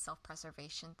a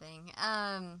self-preservation thing.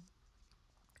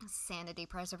 Sanity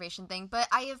preservation thing. But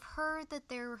I have heard that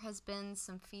there has been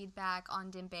some feedback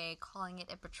on Dembe calling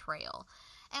it a betrayal.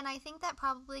 And I think that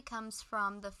probably comes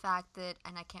from the fact that,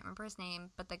 and I can't remember his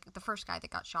name, but the first guy that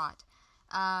got shot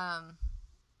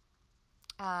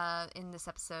in this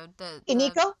episode.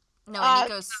 Iniko? No,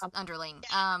 Iniko's underling.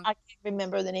 I can't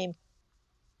remember the name.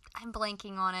 I'm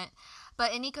blanking on it.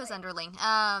 But Iniko's underling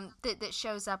that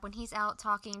shows up when he's out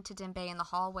talking to Dembe in the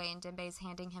hallway, and Dembe's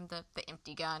handing him the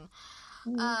empty gun.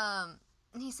 Mm-hmm.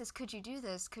 And he says, "Could you do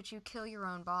this? Could you kill your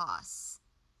own boss?"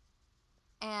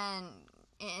 And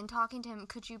talking to him,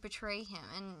 "Could you betray him?"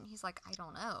 And he's like, "I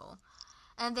don't know."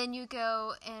 And then you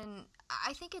go, and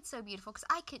I think it's so beautiful, because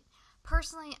I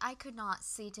could not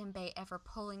see Dembe ever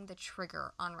pulling the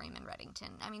trigger on Raymond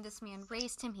Reddington. I mean, this man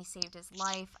raised him, he saved his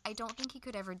life. I don't think he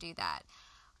could ever do that.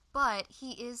 But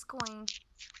he is going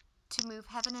to move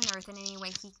heaven and earth in any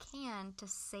way he can to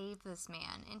save this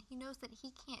man. And he knows that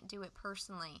he can't do it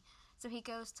personally. So he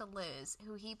goes to Liz,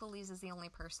 who he believes is the only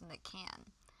person that can.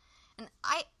 And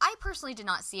I personally did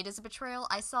not see it as a betrayal.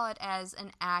 I saw it as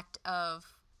an act of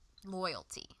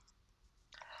loyalty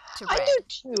to Red. I do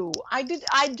too.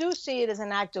 I do see it as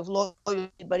an act of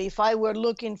loyalty, but if I were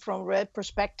looking from Red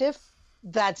perspective,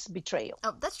 that's betrayal.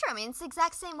 Oh, that's true. I mean, it's the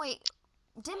exact same way.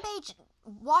 Dembe,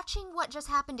 watching what just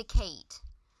happened to Kate,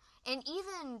 and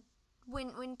even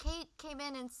when Kate came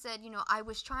in and said, I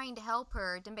was trying to help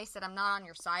her, Dembe said, "I'm not on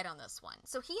your side on this one."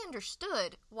 So he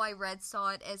understood why Red saw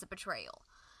it as a betrayal.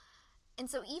 And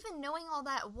so even knowing all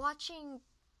that, watching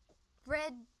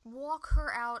Red walk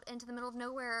her out into the middle of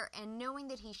nowhere, and knowing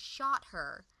that he shot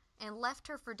her and left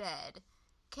her for dead,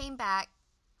 came back,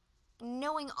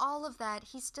 knowing all of that,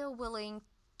 he's still willing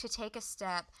to take a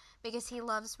step, because he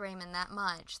loves Raymond that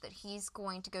much that he's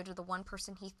going to go to the one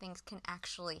person he thinks can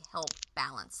actually help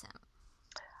balance him.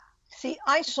 See,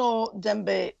 I saw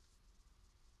Dembe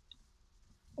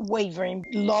wavering,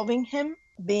 loving him,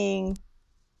 being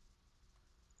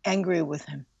angry with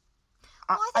him.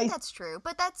 I, Well, I think I, that's true,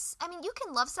 but I mean, you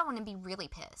can love someone and be really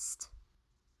pissed.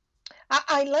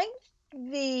 I like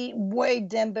the way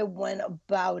Dembe went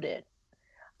about it.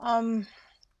 Um,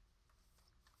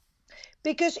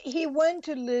 because he went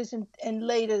to Liz and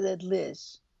laid it at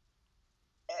Liz.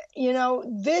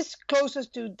 This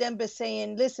closest to Dembe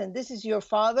saying, listen, this is your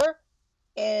father,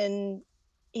 and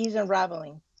he's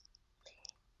unraveling.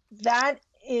 That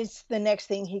is the next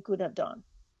thing he could have done.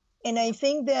 And I Yeah.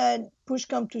 think that push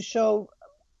come to shove,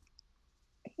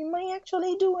 he might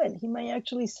actually do it. He might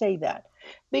actually say that.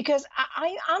 Because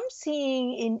I'm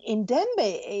seeing in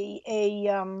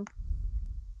Dembe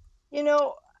you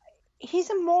know, he's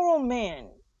a moral man.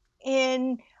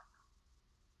 And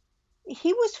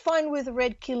he was fine with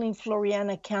Red killing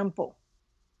Floriana Campo.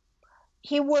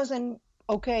 He wasn't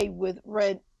okay with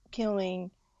Red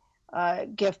killing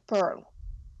Jeff Pearl.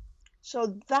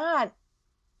 So that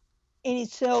in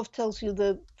itself tells you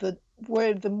the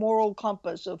where the moral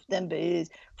compass of Dembe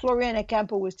is. Floriana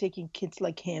Campo was taking kids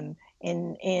like him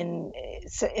and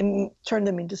turned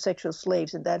them into sexual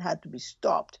slaves, and that had to be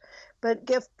stopped. But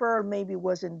Jeff Pearl maybe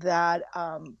wasn't that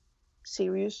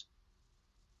serious.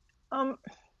 Um,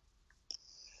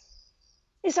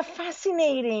 it's a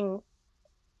fascinating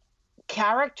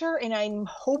character, and I'm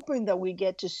hoping that we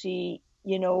get to see,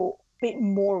 a bit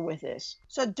more with this.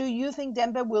 So, do you think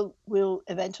Dembe will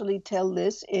eventually tell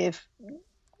Liz if,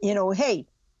 hey,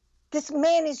 this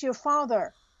man is your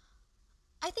father?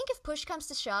 I think if push comes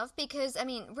to shove, because, I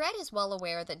mean, Red is well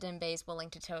aware that Dembe is willing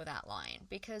to toe that line,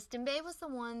 because Dembe was the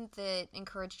one that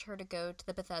encouraged her to go to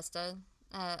the Bethesda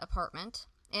apartment,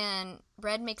 and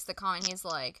Red makes the comment, he's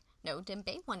like, no,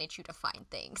 Dembe wanted you to find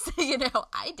things.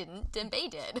 I didn't, Dembe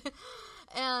did.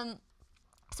 And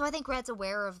so I think Red's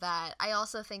aware of that. I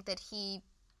also think that I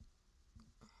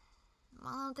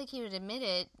don't think he would admit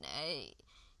it,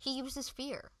 he uses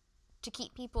fear to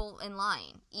keep people in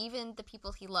line, even the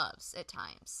people he loves at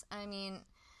times. I mean,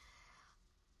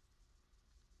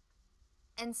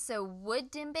 and so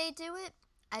would Dembe do it?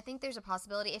 I think there's a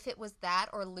possibility if it was that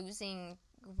or losing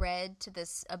Red to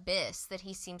this abyss that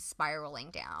he seems spiraling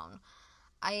down.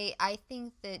 I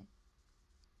think that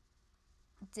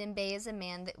Dembe is a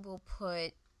man that will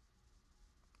put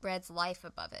Red's life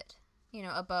above it,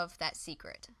 above that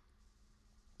secret.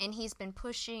 And he's been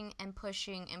pushing and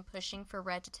pushing and pushing for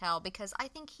Red to tell, because I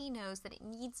think he knows that it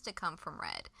needs to come from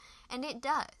Red. And it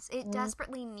does. It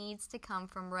desperately needs to come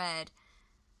from Red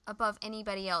above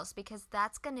anybody else, because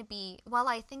that's going to be, while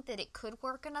I think that it could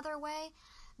work another way,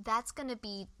 that's going to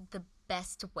be the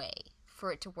best way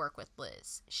for it to work with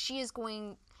Liz. She is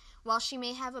going, while she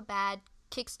may have a bad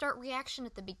kickstart reaction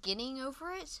at the beginning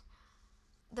over it,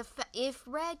 if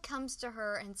Red comes to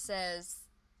her and says,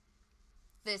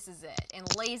 this is it,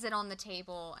 and lays it on the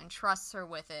table and trusts her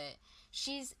with it,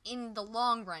 she's, in the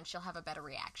long run, she'll have a better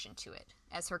reaction to it,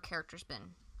 as her character's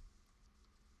been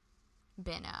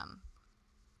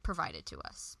provided to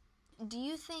us. Do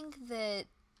you think that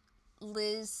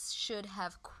Liz should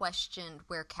have questioned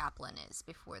where Kaplan is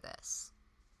before this?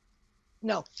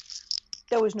 No,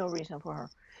 there was no reason for her.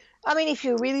 I mean, if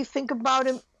you really think about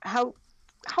it, how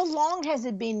long has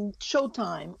it been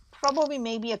Showtime? Probably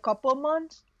maybe a couple of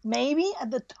months. Maybe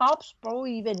at the tops,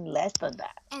 probably even less than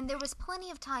that. And there was plenty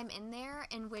of time in there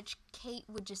in which Kate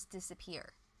would just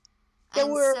disappear. There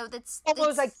and were so that's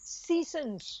almost like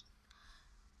seasons.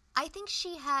 I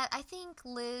think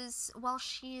Liz, while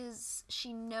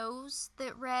she knows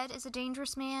that Red is a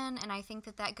dangerous man, and I think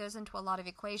that goes into a lot of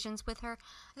equations with her,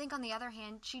 I think on the other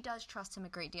hand, she does trust him a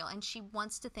great deal, and she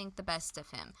wants to think the best of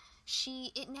him.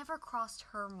 It never crossed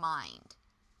her mind.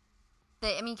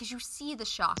 Because you see the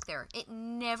shock there. It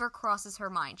never crosses her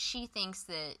mind. She thinks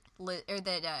that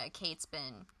Kate's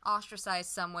been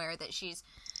ostracized somewhere, that she's,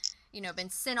 been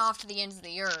sent off to the ends of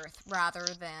the earth rather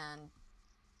than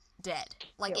dead.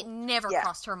 Like, it never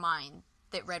crossed her mind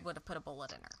that Red would have put a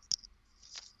bullet in her.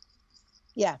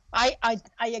 Yeah, I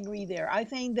agree there. I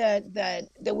think that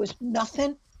there was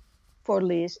nothing for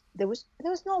Liz. There was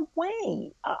no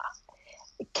way.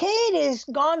 Kate is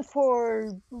gone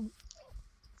for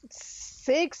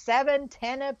 6, 7,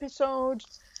 10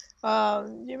 episodes.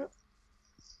 And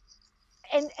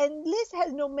Liz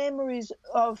has no memories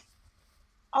of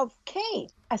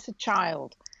Kate as a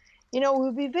child. It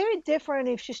would be very different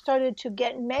if she started to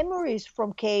get memories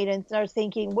from Kate and start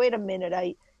thinking, wait a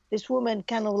minute, this woman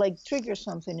kind of like triggers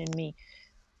something in me.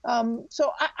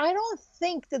 So I don't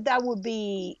think that would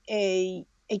be a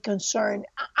concern.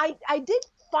 I did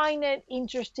find it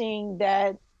interesting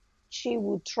that she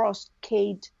would trust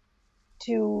Kate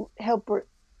to help her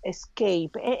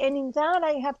escape. And in that,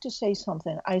 I have to say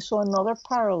something. I saw another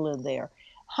parallel there.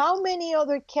 How many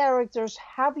other characters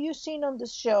have you seen on the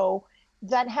show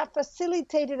that have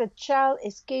facilitated a child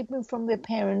escaping from their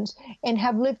parents and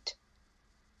have lived?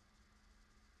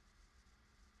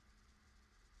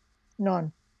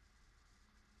 None.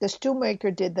 The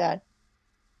Stewmaker did that.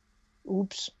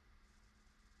 Oops.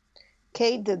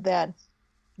 Kate did that.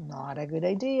 Not a good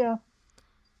idea.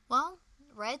 Well,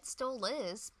 Red stole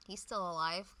Liz. He's still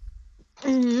alive.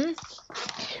 Hmm.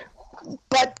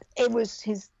 But it was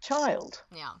his child.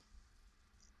 Yeah.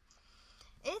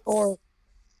 It's Or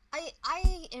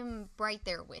I am right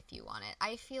there with you on it.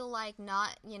 I feel like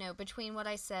not, between what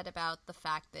I said about the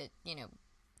fact that,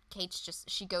 Kate's just,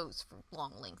 she goes for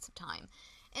long lengths of time,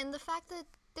 and the fact that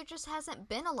there just hasn't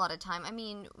been a lot of time. I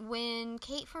mean, when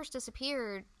Kate first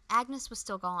disappeared, Agnes was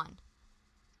still gone.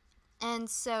 And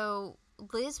so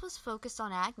Liz was focused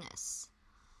on Agnes.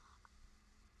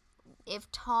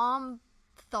 If Tom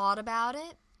thought about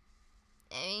it,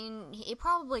 I mean, it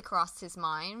probably crossed his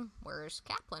mind, where's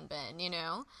Kaplan been?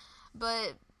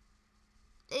 But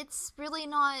it's really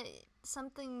not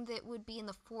something that would be in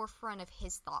the forefront of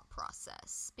his thought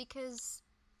process, because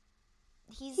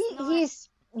he's not.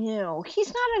 he's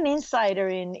not an insider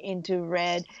into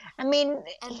Red. I mean,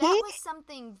 And that was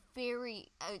something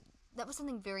very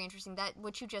interesting. That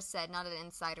what you just said, not an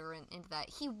insider into that.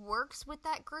 He works with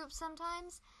that group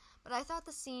sometimes, but I thought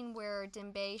the scene where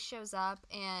Dembe shows up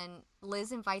and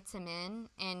Liz invites him in,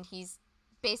 and he's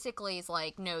basically is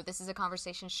like, no, this is a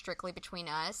conversation strictly between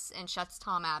us, and shuts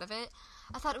Tom out of it.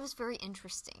 I thought it was very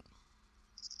interesting.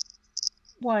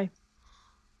 Why?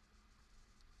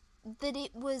 That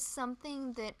it was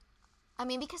something that, I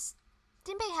mean, because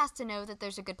Dembe has to know that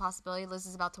there's a good possibility Liz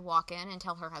is about to walk in and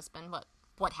tell her husband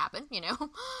what happened,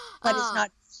 But it's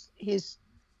not his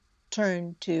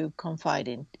turn to confide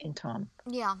in Tom.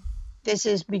 Yeah. This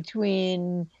is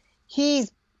between,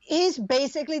 he's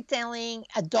basically telling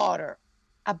a daughter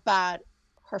about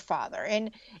her father.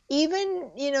 And even,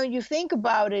 you think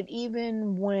about it,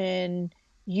 even when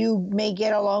you may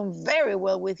get along very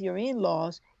well with your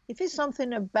in-laws, if it's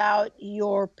something about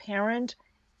your parent,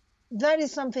 that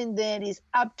is something that is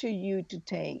up to you to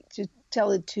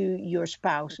tell it to your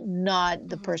spouse, not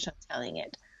the person telling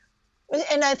it.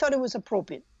 And I thought it was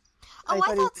appropriate. I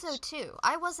thought so too.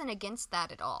 I wasn't against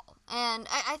that at all. And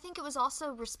I think it was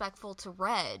also respectful to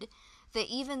Red that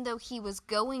even though he was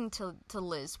going to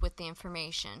Liz with the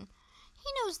information, he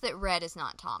knows that Red is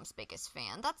not Tom's biggest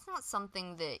fan. That's not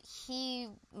something that he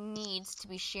needs to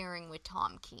be sharing with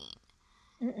Tom Keene.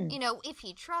 If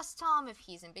he trusts Tom, if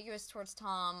he's ambiguous towards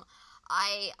Tom,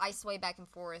 I sway back and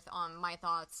forth on my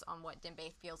thoughts on what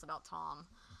Dembe feels about Tom.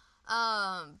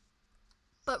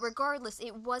 But regardless,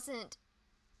 it wasn't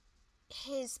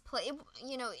his place.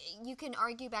 You can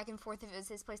argue back and forth if it was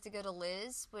his place to go to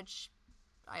Liz, which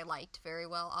I liked very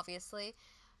well, obviously.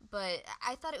 But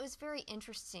I thought it was very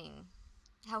interesting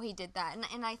how he did that.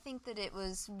 And I think that it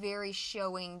was very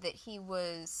showing that he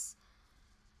was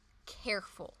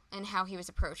careful in how he was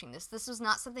approaching this. This was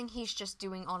not something he's just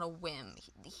doing on a whim.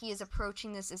 He is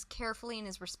approaching this as carefully and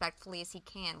as respectfully as he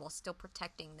can while still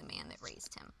protecting the man that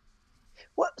raised him.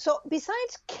 Well, so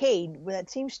besides Kate, that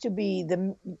seems to be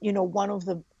the one of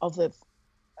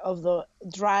the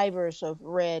drivers of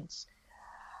Red's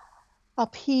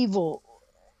upheaval.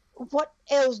 What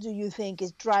else do you think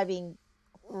is driving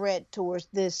Red towards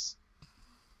this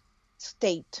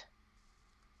state?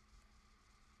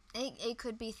 It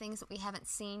could be things that we haven't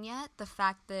seen yet. The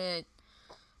fact that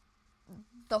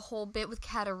the whole bit with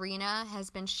Katerina has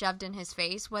been shoved in his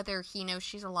face, whether he knows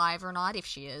she's alive or not, if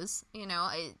she is,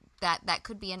 that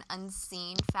could be an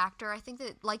unseen factor. I think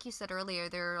that, like you said earlier,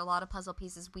 there are a lot of puzzle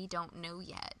pieces we don't know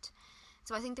yet.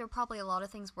 So I think there are probably a lot of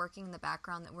things working in the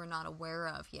background that we're not aware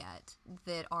of yet,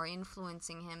 that are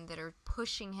influencing him, that are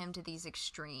pushing him to these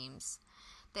extremes,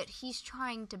 that he's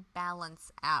trying to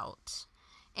balance out.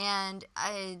 And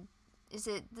is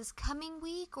it this coming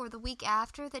week or the week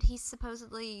after that he's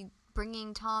supposedly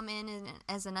bringing Tom in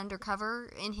as an undercover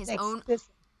in his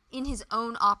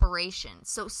own operation?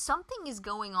 So something is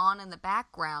going on in the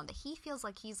background that he feels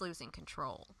like he's losing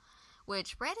control.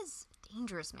 Which Red is a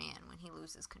dangerous man when he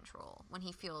loses control, when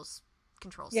he feels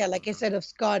control. Yeah, like I said of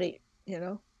Scotty,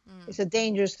 it's a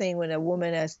dangerous thing when a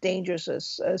woman as dangerous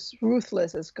as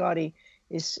ruthless as Scotty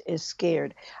is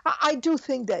scared. I do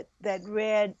think that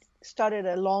Red started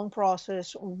a long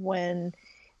process when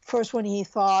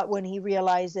he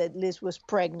realized that Liz was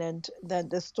pregnant, that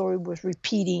the story was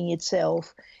repeating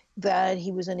itself, that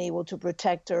he was unable to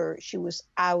protect her. She was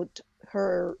out.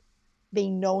 Her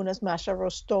being known as Masha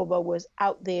Rostova was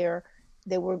out there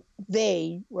they were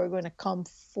going to come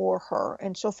for her.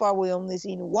 And so far, we only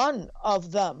seen one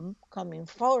of them coming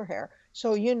for her.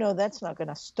 So, that's not going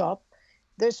to stop.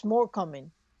 There's more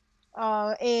coming.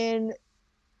 And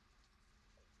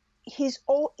his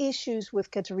old issues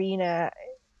with Katerina,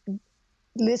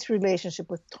 Liz's relationship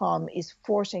with Tom is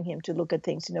forcing him to look at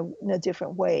things in a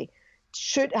different way.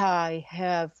 Should I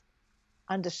have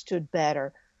understood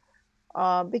better?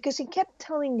 Because he kept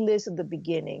telling Liz at the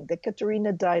beginning that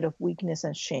Katerina died of weakness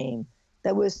and shame.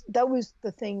 That was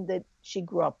the thing that she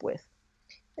grew up with.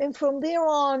 And from there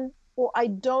on, well, I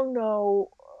don't know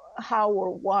how or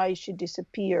why she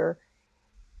disappeared.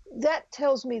 That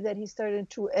tells me that he started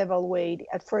to evaluate.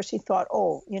 At first he thought,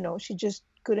 she just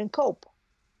couldn't cope.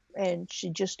 And she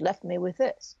just left me with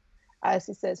this. As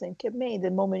he says in Kid May,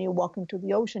 the moment you walk into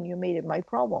the ocean, you made it my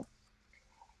problem.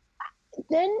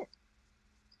 Then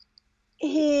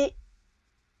he,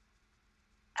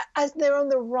 as they're on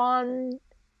the run,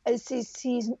 as he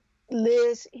sees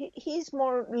Liz, he's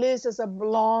more Liz as a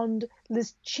blonde,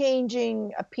 Liz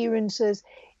changing appearances.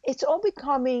 It's all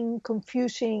becoming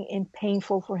confusing and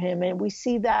painful for him. And we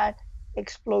see that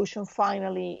explosion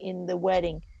finally in the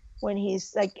wedding when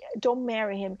he's like, don't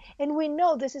marry him. And we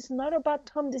know this is not about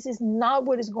Tom. This is not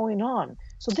what is going on.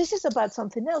 So this is about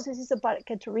something else. This is about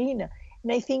Katerina.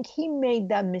 And I think he made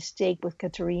that mistake with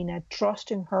Katerina,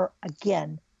 trusting her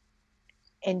again.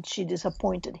 And she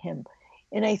disappointed him.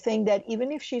 And I think that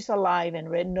even if she's alive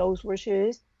and Red knows where she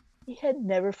is, he had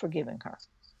never forgiven her.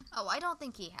 Oh, I don't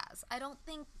think he has. I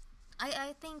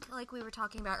think, like we were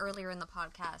talking about earlier in the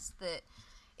podcast, that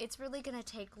it's really going to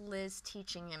take Liz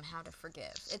teaching him how to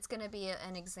forgive. It's going to be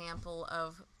an example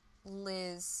of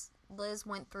Liz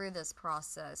went through this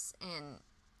process and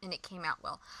it came out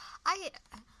well.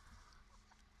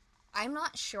 I'm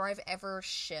not sure I've ever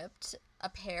shipped a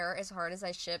pair as hard as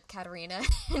I ship Katerina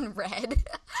and Red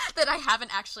that I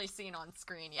haven't actually seen on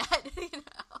screen yet.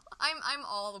 I'm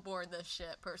all aboard this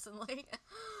ship personally.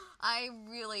 I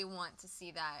really want to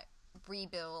see that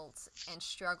rebuilt and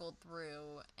struggled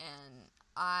through,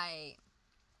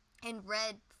 and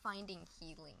Red finding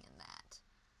healing in that.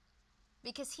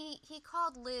 Because he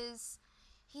called Liz,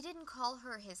 he didn't call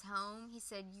her his home, he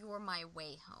said, "You're my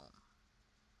way home."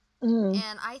 Mm.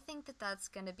 And I think that that's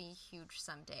going to be huge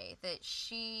someday, that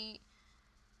she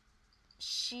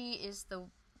is the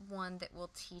one that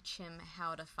will teach him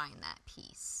how to find that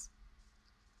peace.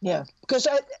 Yeah, because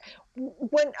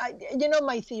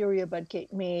my theory about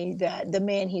Kate May, that the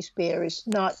man he spares is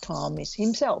not Tom, is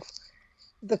himself.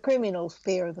 The criminal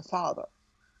spare the father,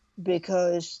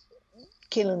 because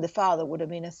killing the father would have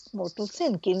been a mortal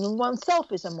sin. Killing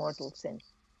oneself is a mortal sin.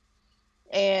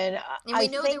 And we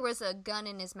know there was a gun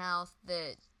in his mouth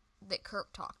that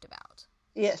Kirk talked about.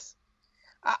 Yes.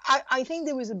 I think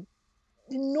there was an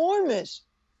enormous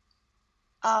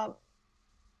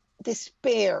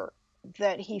despair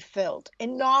that he felt,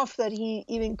 enough that he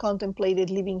even contemplated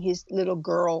leaving his little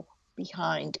girl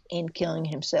behind and killing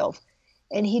himself.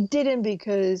 And he didn't,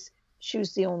 because he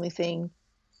was the only thing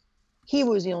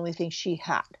she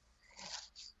had.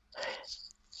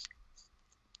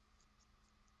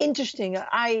 Interesting.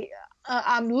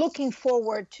 I'm looking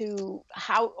forward to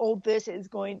how all this is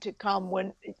going to come,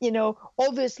 when,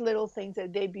 all these little things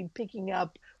that they've been picking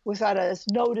up without us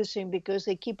noticing, because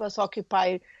they keep us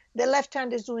occupied. The left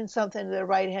hand is doing something, the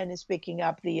right hand is picking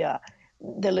up the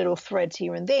little threads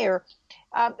here and there.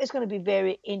 It's going to be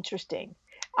very interesting.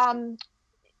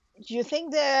 Do you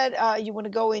think that you want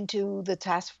to go into the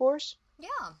task force?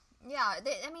 Yeah,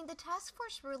 the task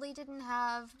force really didn't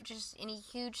have just any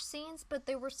huge scenes, but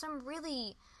there were some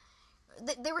really...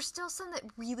 There were still some that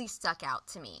really stuck out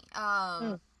to me.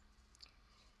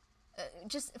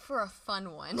 Just for a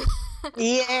fun one.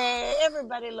 Yeah,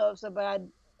 everybody loves about...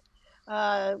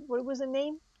 what was the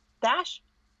name? Dash?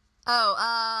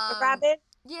 Oh, the rabbit?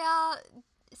 Yeah,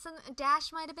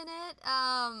 Dash might have been it.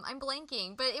 I'm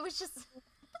blanking, but it was just...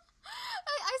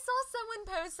 I saw someone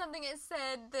post something that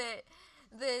said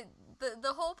that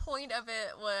the whole point of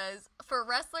it was for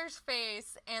Wrestler's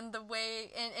face and the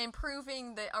way and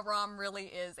proving that Aram really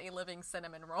is a living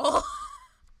cinnamon roll.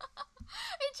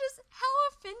 It just, how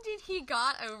offended he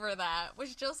got over that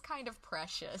was just kind of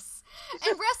precious.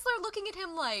 And Wrestler looking at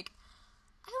him like,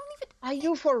 Are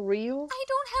you for real? I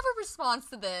don't have a response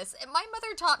to this. And my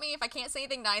mother taught me if I can't say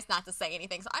anything nice, not to say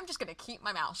anything, so I'm just gonna keep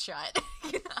my mouth shut.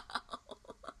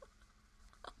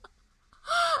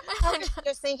 I was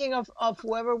just thinking of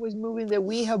whoever was moving the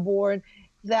Ouija board,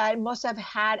 that must have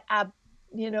had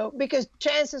because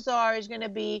chances are it's going to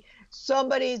be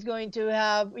somebody's going to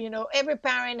have, every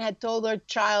parent had told their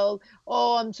child,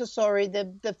 "Oh, I'm so sorry,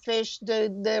 the fish,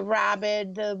 the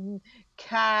rabbit, the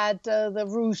cat, the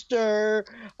rooster,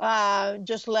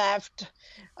 just left.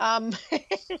 Um,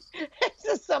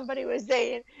 so somebody was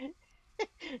saying,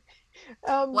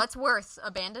 um, What's worse,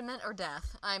 abandonment or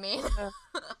death? I mean, uh,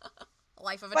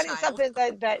 life of a but it's child. something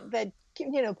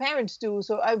that parents do.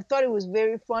 So I thought it was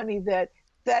very funny that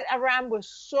Aram was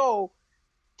so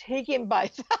taken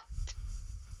by that.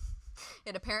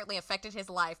 It apparently affected his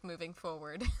life moving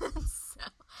forward. So,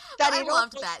 but That I it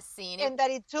loved almost that scene. and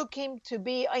that it took him to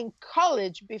be in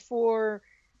college before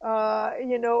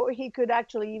he could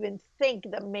actually even think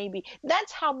that maybe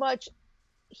that's how much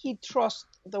he trusts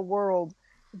the world,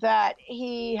 that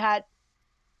he had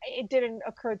it didn't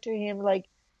occur to him like,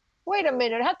 wait a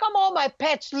minute, how come all my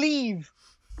pets leave?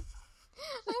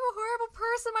 I'm a horrible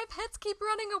person. My pets keep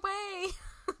running away.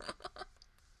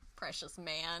 Precious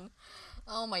man.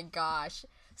 Oh my gosh.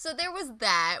 So there was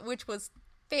that, which was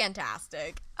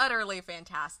fantastic. Utterly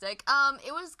fantastic.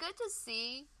 It was good to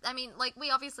see. I mean, like, we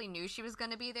obviously knew she was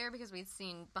going to be there because we'd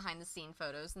seen behind the scene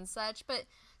photos and such, but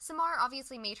Samar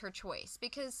obviously made her choice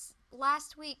because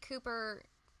last week Cooper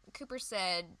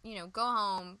said, go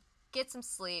home, get some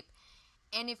sleep,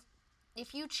 and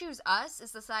if you choose us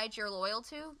as the side you're loyal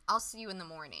to, I'll see you in the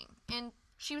morning. And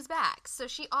she was back. So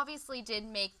she obviously did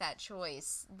make that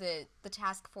choice that the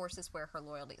task force is where her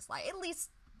loyalties lie, at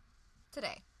least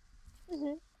today.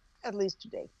 Mm-hmm. At least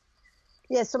today.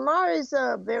 Yeah, Samar is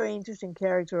a very interesting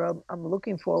character. I'm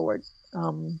looking forward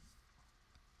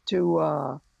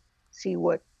to see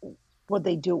what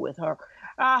they do with her.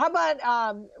 How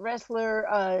about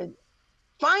wrestler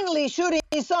finally shooting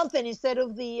something instead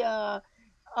of the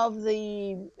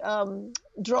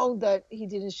drone that he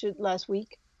didn't shoot last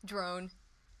week? Drone.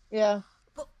 Yeah.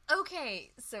 Well,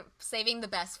 okay, so saving the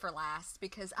best for last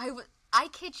because I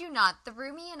kid you not, the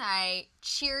roomie and I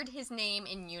cheered his name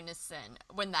in unison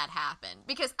when that happened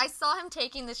because I saw him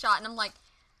taking the shot and I'm like,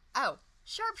 oh,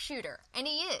 sharpshooter, and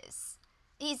he is.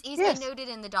 He's Yes. been noted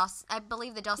in the I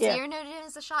believe the dossier Yeah. noted him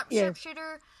as a Yes.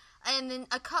 sharpshooter, and then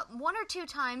one or two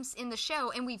times in the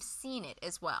show, and we've seen it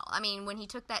as well. I mean, when he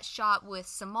took that shot with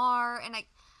Samar, and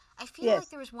I feel Yes. like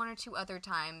there was one or two other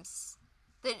times.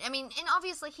 And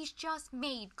obviously he's just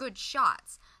made good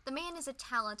shots. The man is a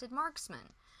talented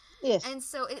marksman. Yes. And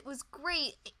so it was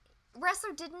great.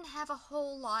 Wrestler didn't have a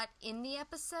whole lot in the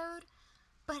episode,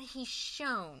 but he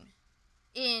shone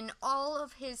in all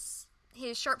of his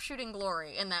sharpshooting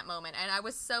glory in that moment, and I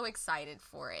was so excited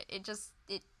for it.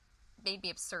 It made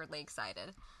me absurdly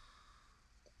excited.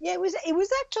 Yeah, it was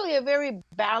actually a very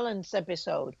balanced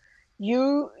episode.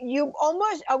 You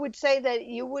almost, I would say that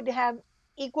you would have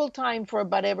equal time for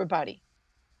about everybody.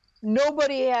 There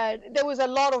was a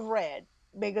lot of Red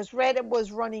because Red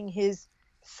was running his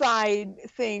side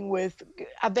thing with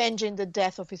avenging the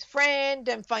death of his friend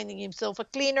and finding himself a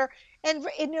cleaner. And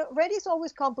Red is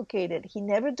always complicated. He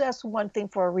never does one thing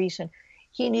for a reason.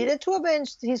 He needed to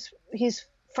avenge his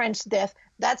friend's death.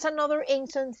 That's another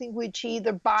instance in which he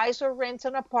either buys or rents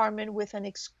an apartment with an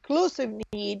exclusive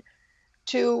need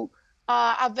to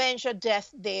avenge a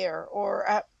death there or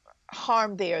a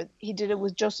harm there. He did it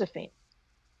with Josephine.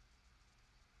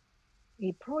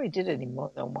 He probably did it in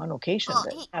more than one occasion.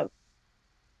 Well,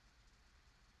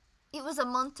 it was a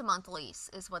month-to-month lease,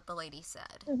 is what the lady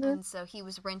said, Mm-hmm. and so he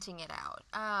was renting it out.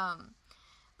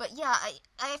 But yeah,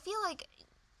 I feel like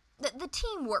the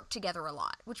team worked together a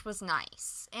lot, which was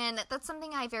nice, and that's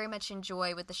something I very much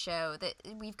enjoy with the show. That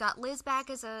we've got Liz back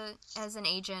as an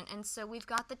agent, and so we've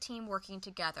got the team working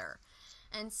together,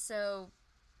 and so.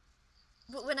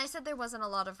 But when I said there wasn't a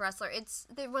lot of wrestler,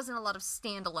 there wasn't a lot of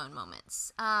standalone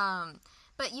moments.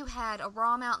 But you had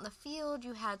Aram out in the field,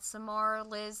 you had Samar,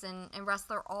 Liz, and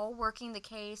Wrestler all working the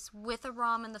case with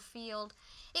Aram in the field.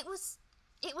 It was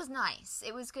nice.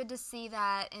 It was good to see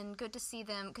that and good to see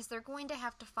them because they're going to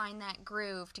have to find that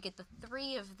groove to get the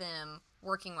three of them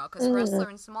working well because Wrestler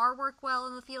and Samar worked well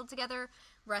in the field together,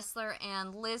 Wrestler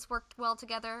and Liz worked well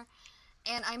together,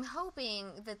 and I'm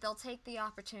hoping that they'll take the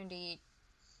opportunity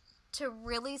to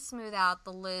really smooth out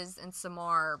the Liz and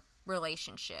Samar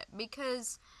relationship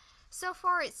because so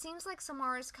far it seems like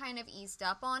Samar is kind of eased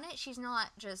up on it. She's not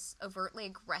just overtly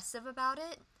aggressive about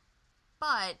it,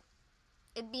 but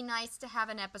it'd be nice to have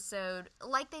an episode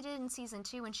like they did in season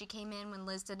 2 when she came in when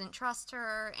Liz didn't trust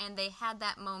her and they had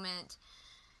that moment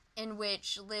in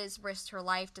which Liz risked her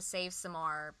life to save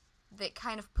Samar that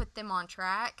kind of put them on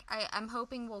track. I'm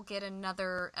hoping we'll get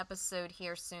another episode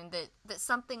here soon that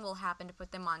something will happen to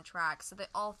put them on track so that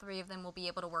all three of them will be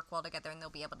able to work well together and they'll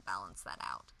be able to balance that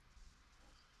out.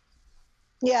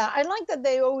 Yeah, I like that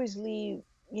they always leave,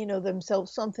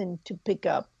 themselves something to pick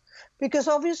up, because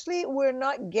obviously we're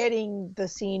not getting the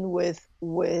scene with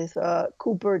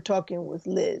Cooper talking with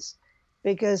Liz.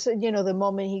 because the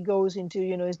moment he goes into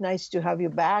it's nice to have you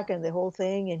back and the whole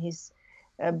thing, and he's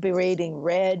berating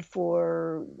Red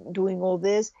for doing all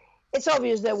this. It's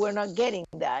obvious that we're not getting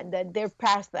that they're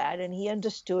past that, and he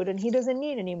understood, and he doesn't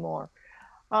need anymore.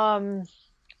 um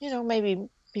Maybe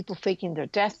people faking their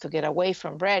death to get away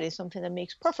from Red is something that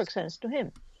makes perfect sense to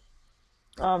him.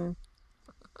 um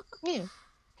yeah.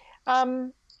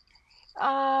 um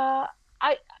uh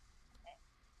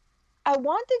I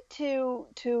wanted to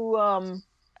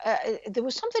there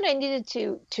was something I needed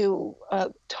to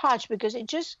touch, because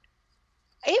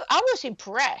I was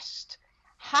impressed.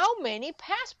 How many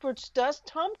passports does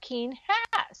Tom Keane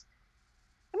has?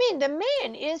 I mean, the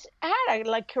man is at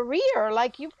a career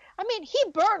like you. I mean, he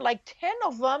burned like 10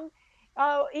 of them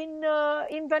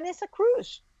in Vanessa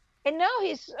Cruz, and now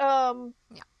he's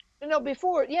Yeah.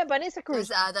 before, yeah, Vanessa It was Cruz,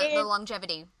 the and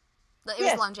longevity. It was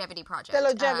yes, longevity the project.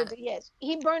 longevity, yes,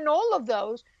 he burned all of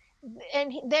those,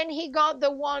 and then he got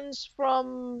the ones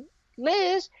from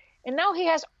Liz, and now he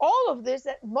has all of this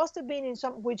that must have been in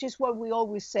some, which is what we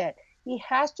always said. He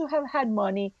has to have had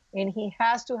money, and he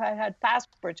has to have had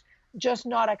passports, just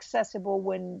not accessible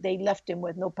when they left him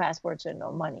with no passports and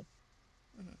no money.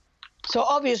 Mm-hmm. So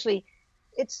obviously,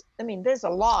 I mean, there's a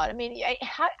lot. I mean,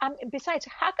 besides,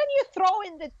 how can you throw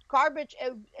in the garbage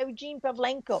Eugene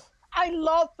Pavlenko? I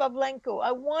love Pavlenko.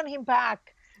 I want him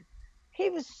back. He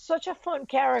was such a fun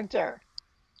character.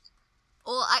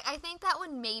 Well, I think that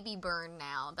one may be burned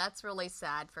now. That's really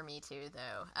sad for me too,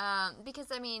 though. Because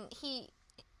I mean,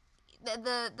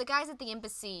 the guys at the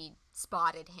embassy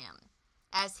spotted him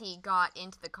as he got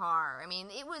into the car. I mean,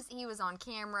 he was on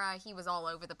camera. He was all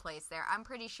over the place there. I'm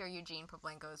pretty sure Eugene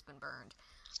Pavlenko's been burned.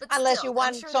 But Unless still, you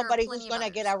want sure somebody who's going to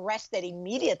get arrested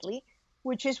immediately,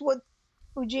 which is what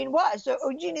Eugene was. So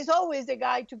Eugene is always the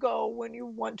guy to go when you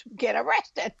want to get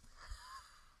arrested.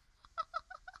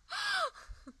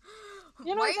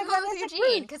 Why are you going with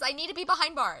Eugene? Because I need to be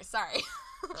behind bars. Sorry.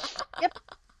 Yep.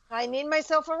 I need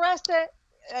myself arrested.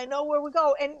 I know where we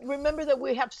go. And remember that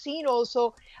we have seen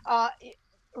also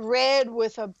Red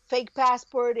with a fake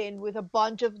passport and with a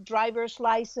bunch of driver's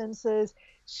licenses.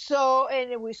 So,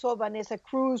 and we saw Vanessa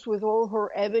Cruz with all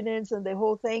her evidence and the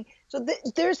whole thing. So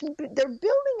they're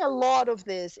building a lot of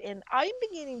this, and I'm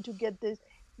beginning to get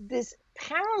this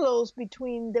parallels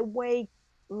between the way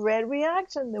Red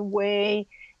reacts and the way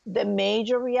the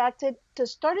Major reacted, to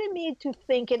started me to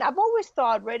think. And I've always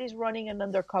thought Red is running an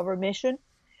undercover mission,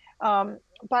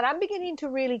 but I'm beginning to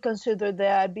really consider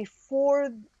that before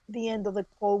the end of the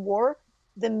Cold War,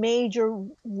 the Major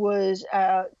was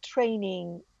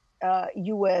training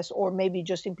U.S. or maybe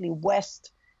just simply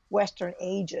Western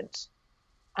agents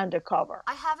undercover.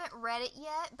 I haven't read it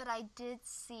yet, but I did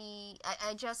see.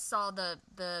 I just saw the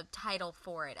title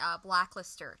for it.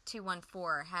 Blacklister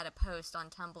 214 had a post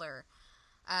on Tumblr.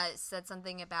 Said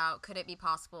something about, could it be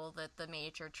possible that the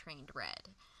Major trained Red?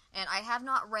 And I have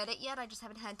not read it yet. I just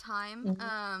haven't had time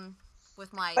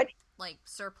with my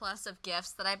surplus of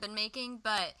gifts that I've been making.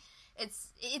 But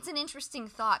it's an interesting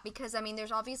thought, because I mean,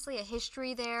 there's obviously a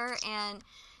history there, and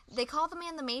they call the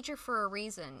man the Major for a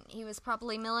reason. He was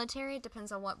probably military. It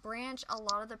depends on what branch. A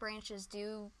lot of the branches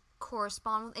do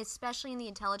correspond, especially in the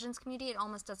intelligence community. It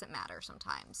almost doesn't matter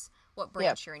sometimes what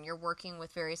branch you're in. You're working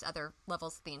with various other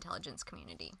levels of the intelligence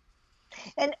community.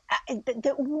 And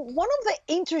one of the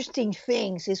interesting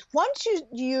things is, once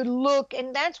you look,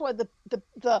 and that's why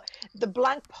the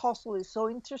blank puzzle is so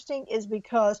interesting, is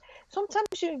because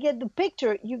sometimes you get the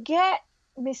picture, you get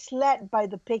misled by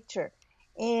the picture,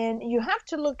 and you have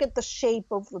to look at the shape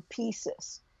of the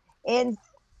pieces. And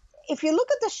if you look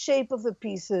at the shape of the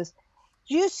pieces,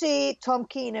 you see Tom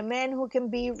Keane, a man who can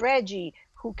be Reggie,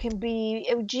 who can be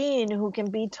Eugene, who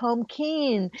can be Tom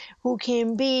Keane, who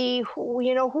can be,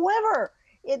 whoever,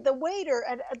 the waiter,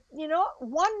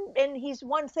 and he's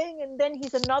one thing, and then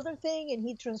he's another thing, and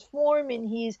he transforms, and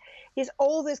he's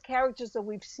all these characters that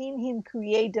we've seen him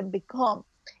create and become.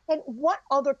 And what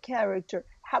other character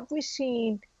have we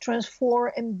seen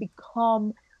transform and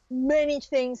become many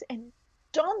things and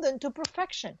done them to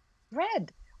perfection?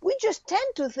 Red. We just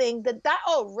tend to think that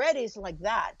Red is like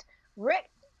that. Red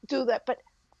do that, but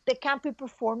the campy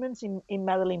performance in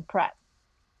Madeline Pratt,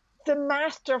 the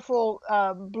masterful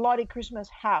Bloody Christmas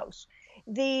House,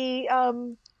 the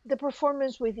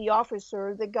performance with the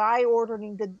officer, the guy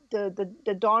ordering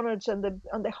the donuts and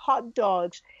the hot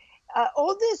dogs,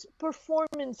 all these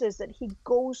performances that he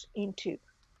goes into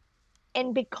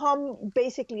and become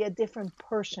basically a different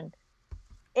person.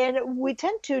 And we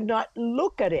tend to not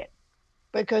look at it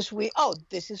because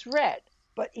this is Red.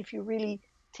 But if you really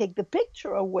take the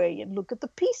picture away and look at the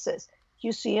pieces,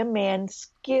 you see a man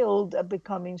skilled at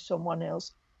becoming someone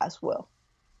else as well.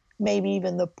 maybe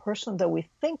even the person that we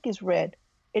think is Red,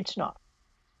 it's not.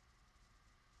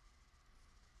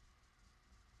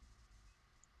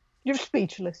 You're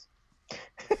speechless.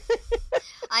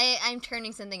 I'm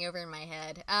turning something over in my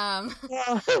head. Yeah.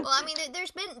 Well, I mean,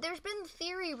 there's been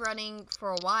theory running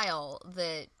for a while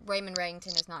that Raymond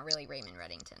Reddington is not really Raymond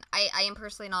Reddington. I am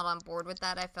personally not on board with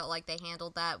that. I felt like they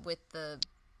handled that with the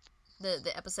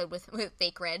episode with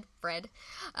fake Fred.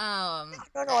 No, I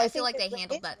I feel think like that they Red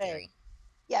handled is that Red. theory.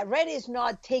 Yeah, Red is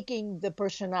not taking the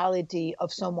personality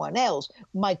of someone else.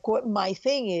 My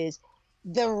thing is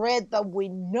the Red that we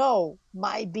know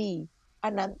might be,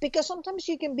 and because sometimes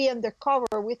you can be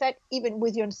undercover without even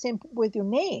with your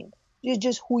name. You're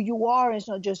just who you are. It's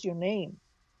not just your name.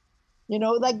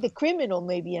 Like the criminal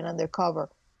may be an undercover.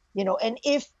 And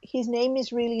if his name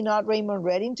is really not Raymond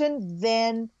Reddington,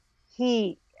 then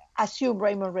he assumed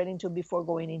Raymond Reddington before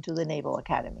going into the Naval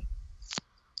Academy.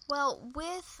 Well,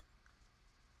 with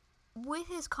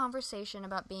his conversation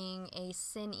about being a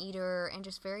sin eater and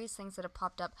just various things that have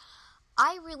popped up,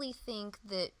 I really think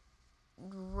that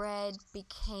Red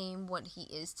became what he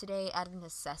is today out of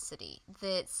necessity.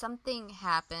 That something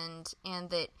happened, and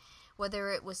that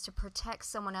whether it was to protect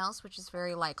someone else, which is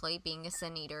very likely, being a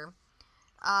sin eater,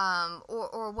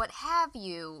 or what have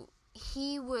you,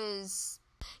 he was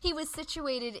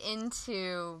situated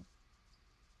into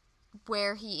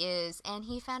where he is, and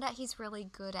he found out he's really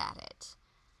good at it.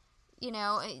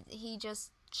 He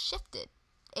just shifted.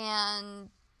 And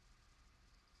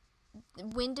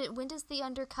when does the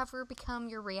undercover become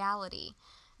your reality?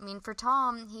 I mean, for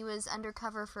Tom, he was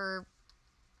undercover for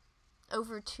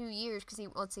over 2 years,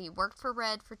 because he worked for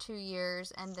Red for 2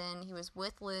 years, and then he was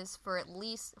with Liz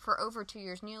for over 2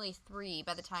 years, nearly 3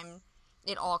 by the time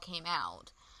it all came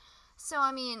out. So,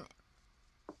 I mean,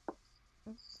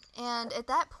 and at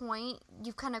that point,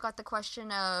 you've kind of got the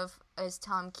question of, is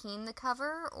Tom Keen the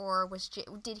cover, or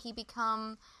did he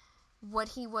become what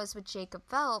he was with Jacob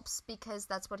Phelps because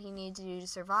that's what he needed to do to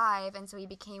survive, and so he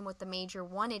became what the Major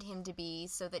wanted him to be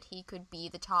so that he could be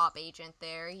the top agent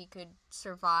there, he could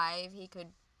survive, he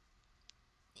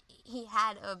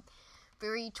had a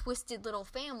very twisted little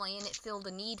family, and it filled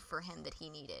a need for him that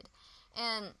he needed.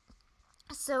 And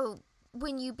so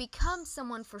when you become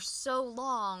someone for so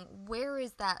long, where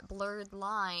is that blurred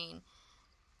line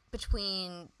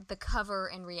between the cover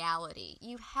and reality?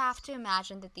 You have to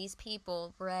imagine that these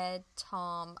people, Red,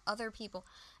 Tom, other people,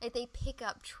 that they pick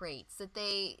up traits, that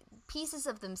pieces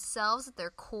of themselves at their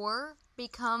core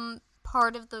become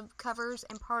part of the covers,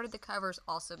 and part of the covers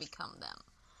also become them.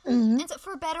 Mm-hmm. And so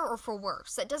for better or for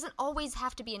worse, that doesn't always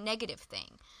have to be a negative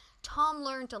thing. Tom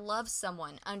learned to love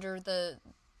someone under the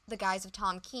guise of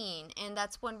Tom Keen, and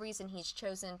that's one reason he's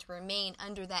chosen to remain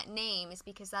under that name, is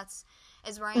because that's,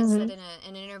 as Ryan said in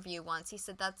an interview once, he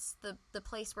said that's the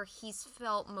place where he's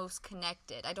felt most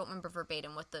connected. I don't remember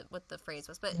verbatim what the phrase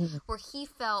was, but where he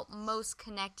felt most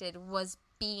connected was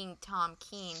being Tom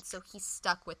Keen, so he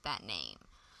stuck with that name.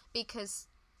 Because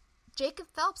Jacob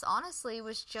Phelps, honestly,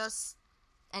 was just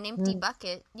an empty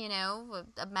bucket,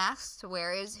 a mask to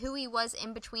wear, is who he was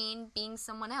in between being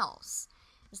someone else.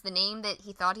 It's the name that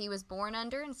he thought he was born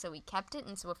under, and so he kept it,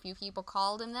 and so a few people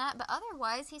called him that, but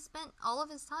otherwise he spent all of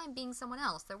his time being someone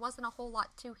else. There wasn't a whole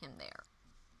lot to him there.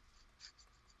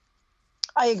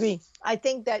 I agree. I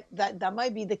think that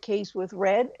might be the case with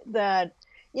Red, that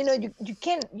you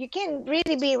can't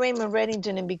really be Raymond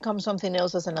Reddington and become something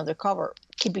else as an undercover,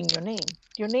 keeping your name.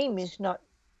 Your name is not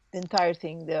the entire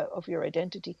thing of your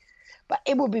identity. But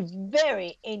it will be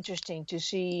very interesting to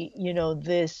see,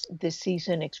 this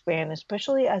season expand,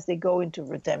 especially as they go into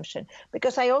redemption.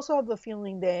 Because I also have the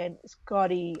feeling that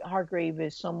Scotty Hargrave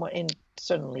is someone, and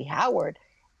certainly Howard,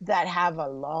 that have a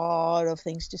lot of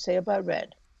things to say about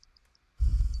Red.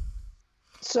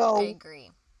 So I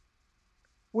agree.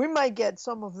 we might get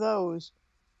some of those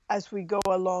as we go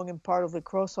along, and part of the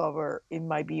crossover, it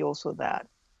might be also that.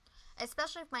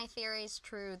 Especially if my theory is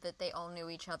true that they all knew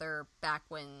each other back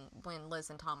when Liz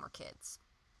and Tom were kids.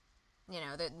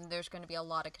 There's going to be a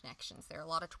lot of connections there, a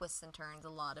lot of twists and turns, a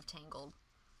lot of tangled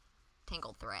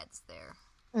threads there.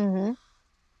 Mm-hmm.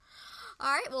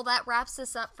 All right, well, that wraps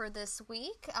us up for this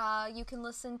week. You can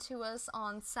listen to us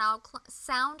on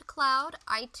SoundCloud,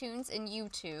 iTunes, and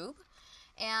YouTube.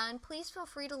 And please feel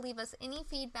free to leave us any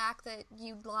feedback that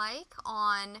you'd like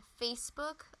on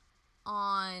Facebook,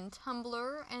 on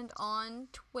Tumblr, and on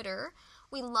Twitter.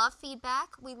 We love feedback.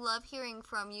 We love hearing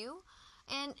from you.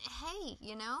 And hey,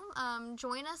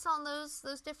 join us on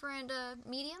those different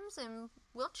mediums, and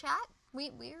we'll chat.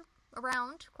 We're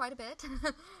around quite a bit.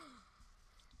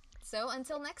 So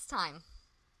until next time.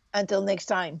 Until next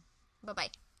time. Bye-bye.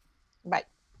 Bye.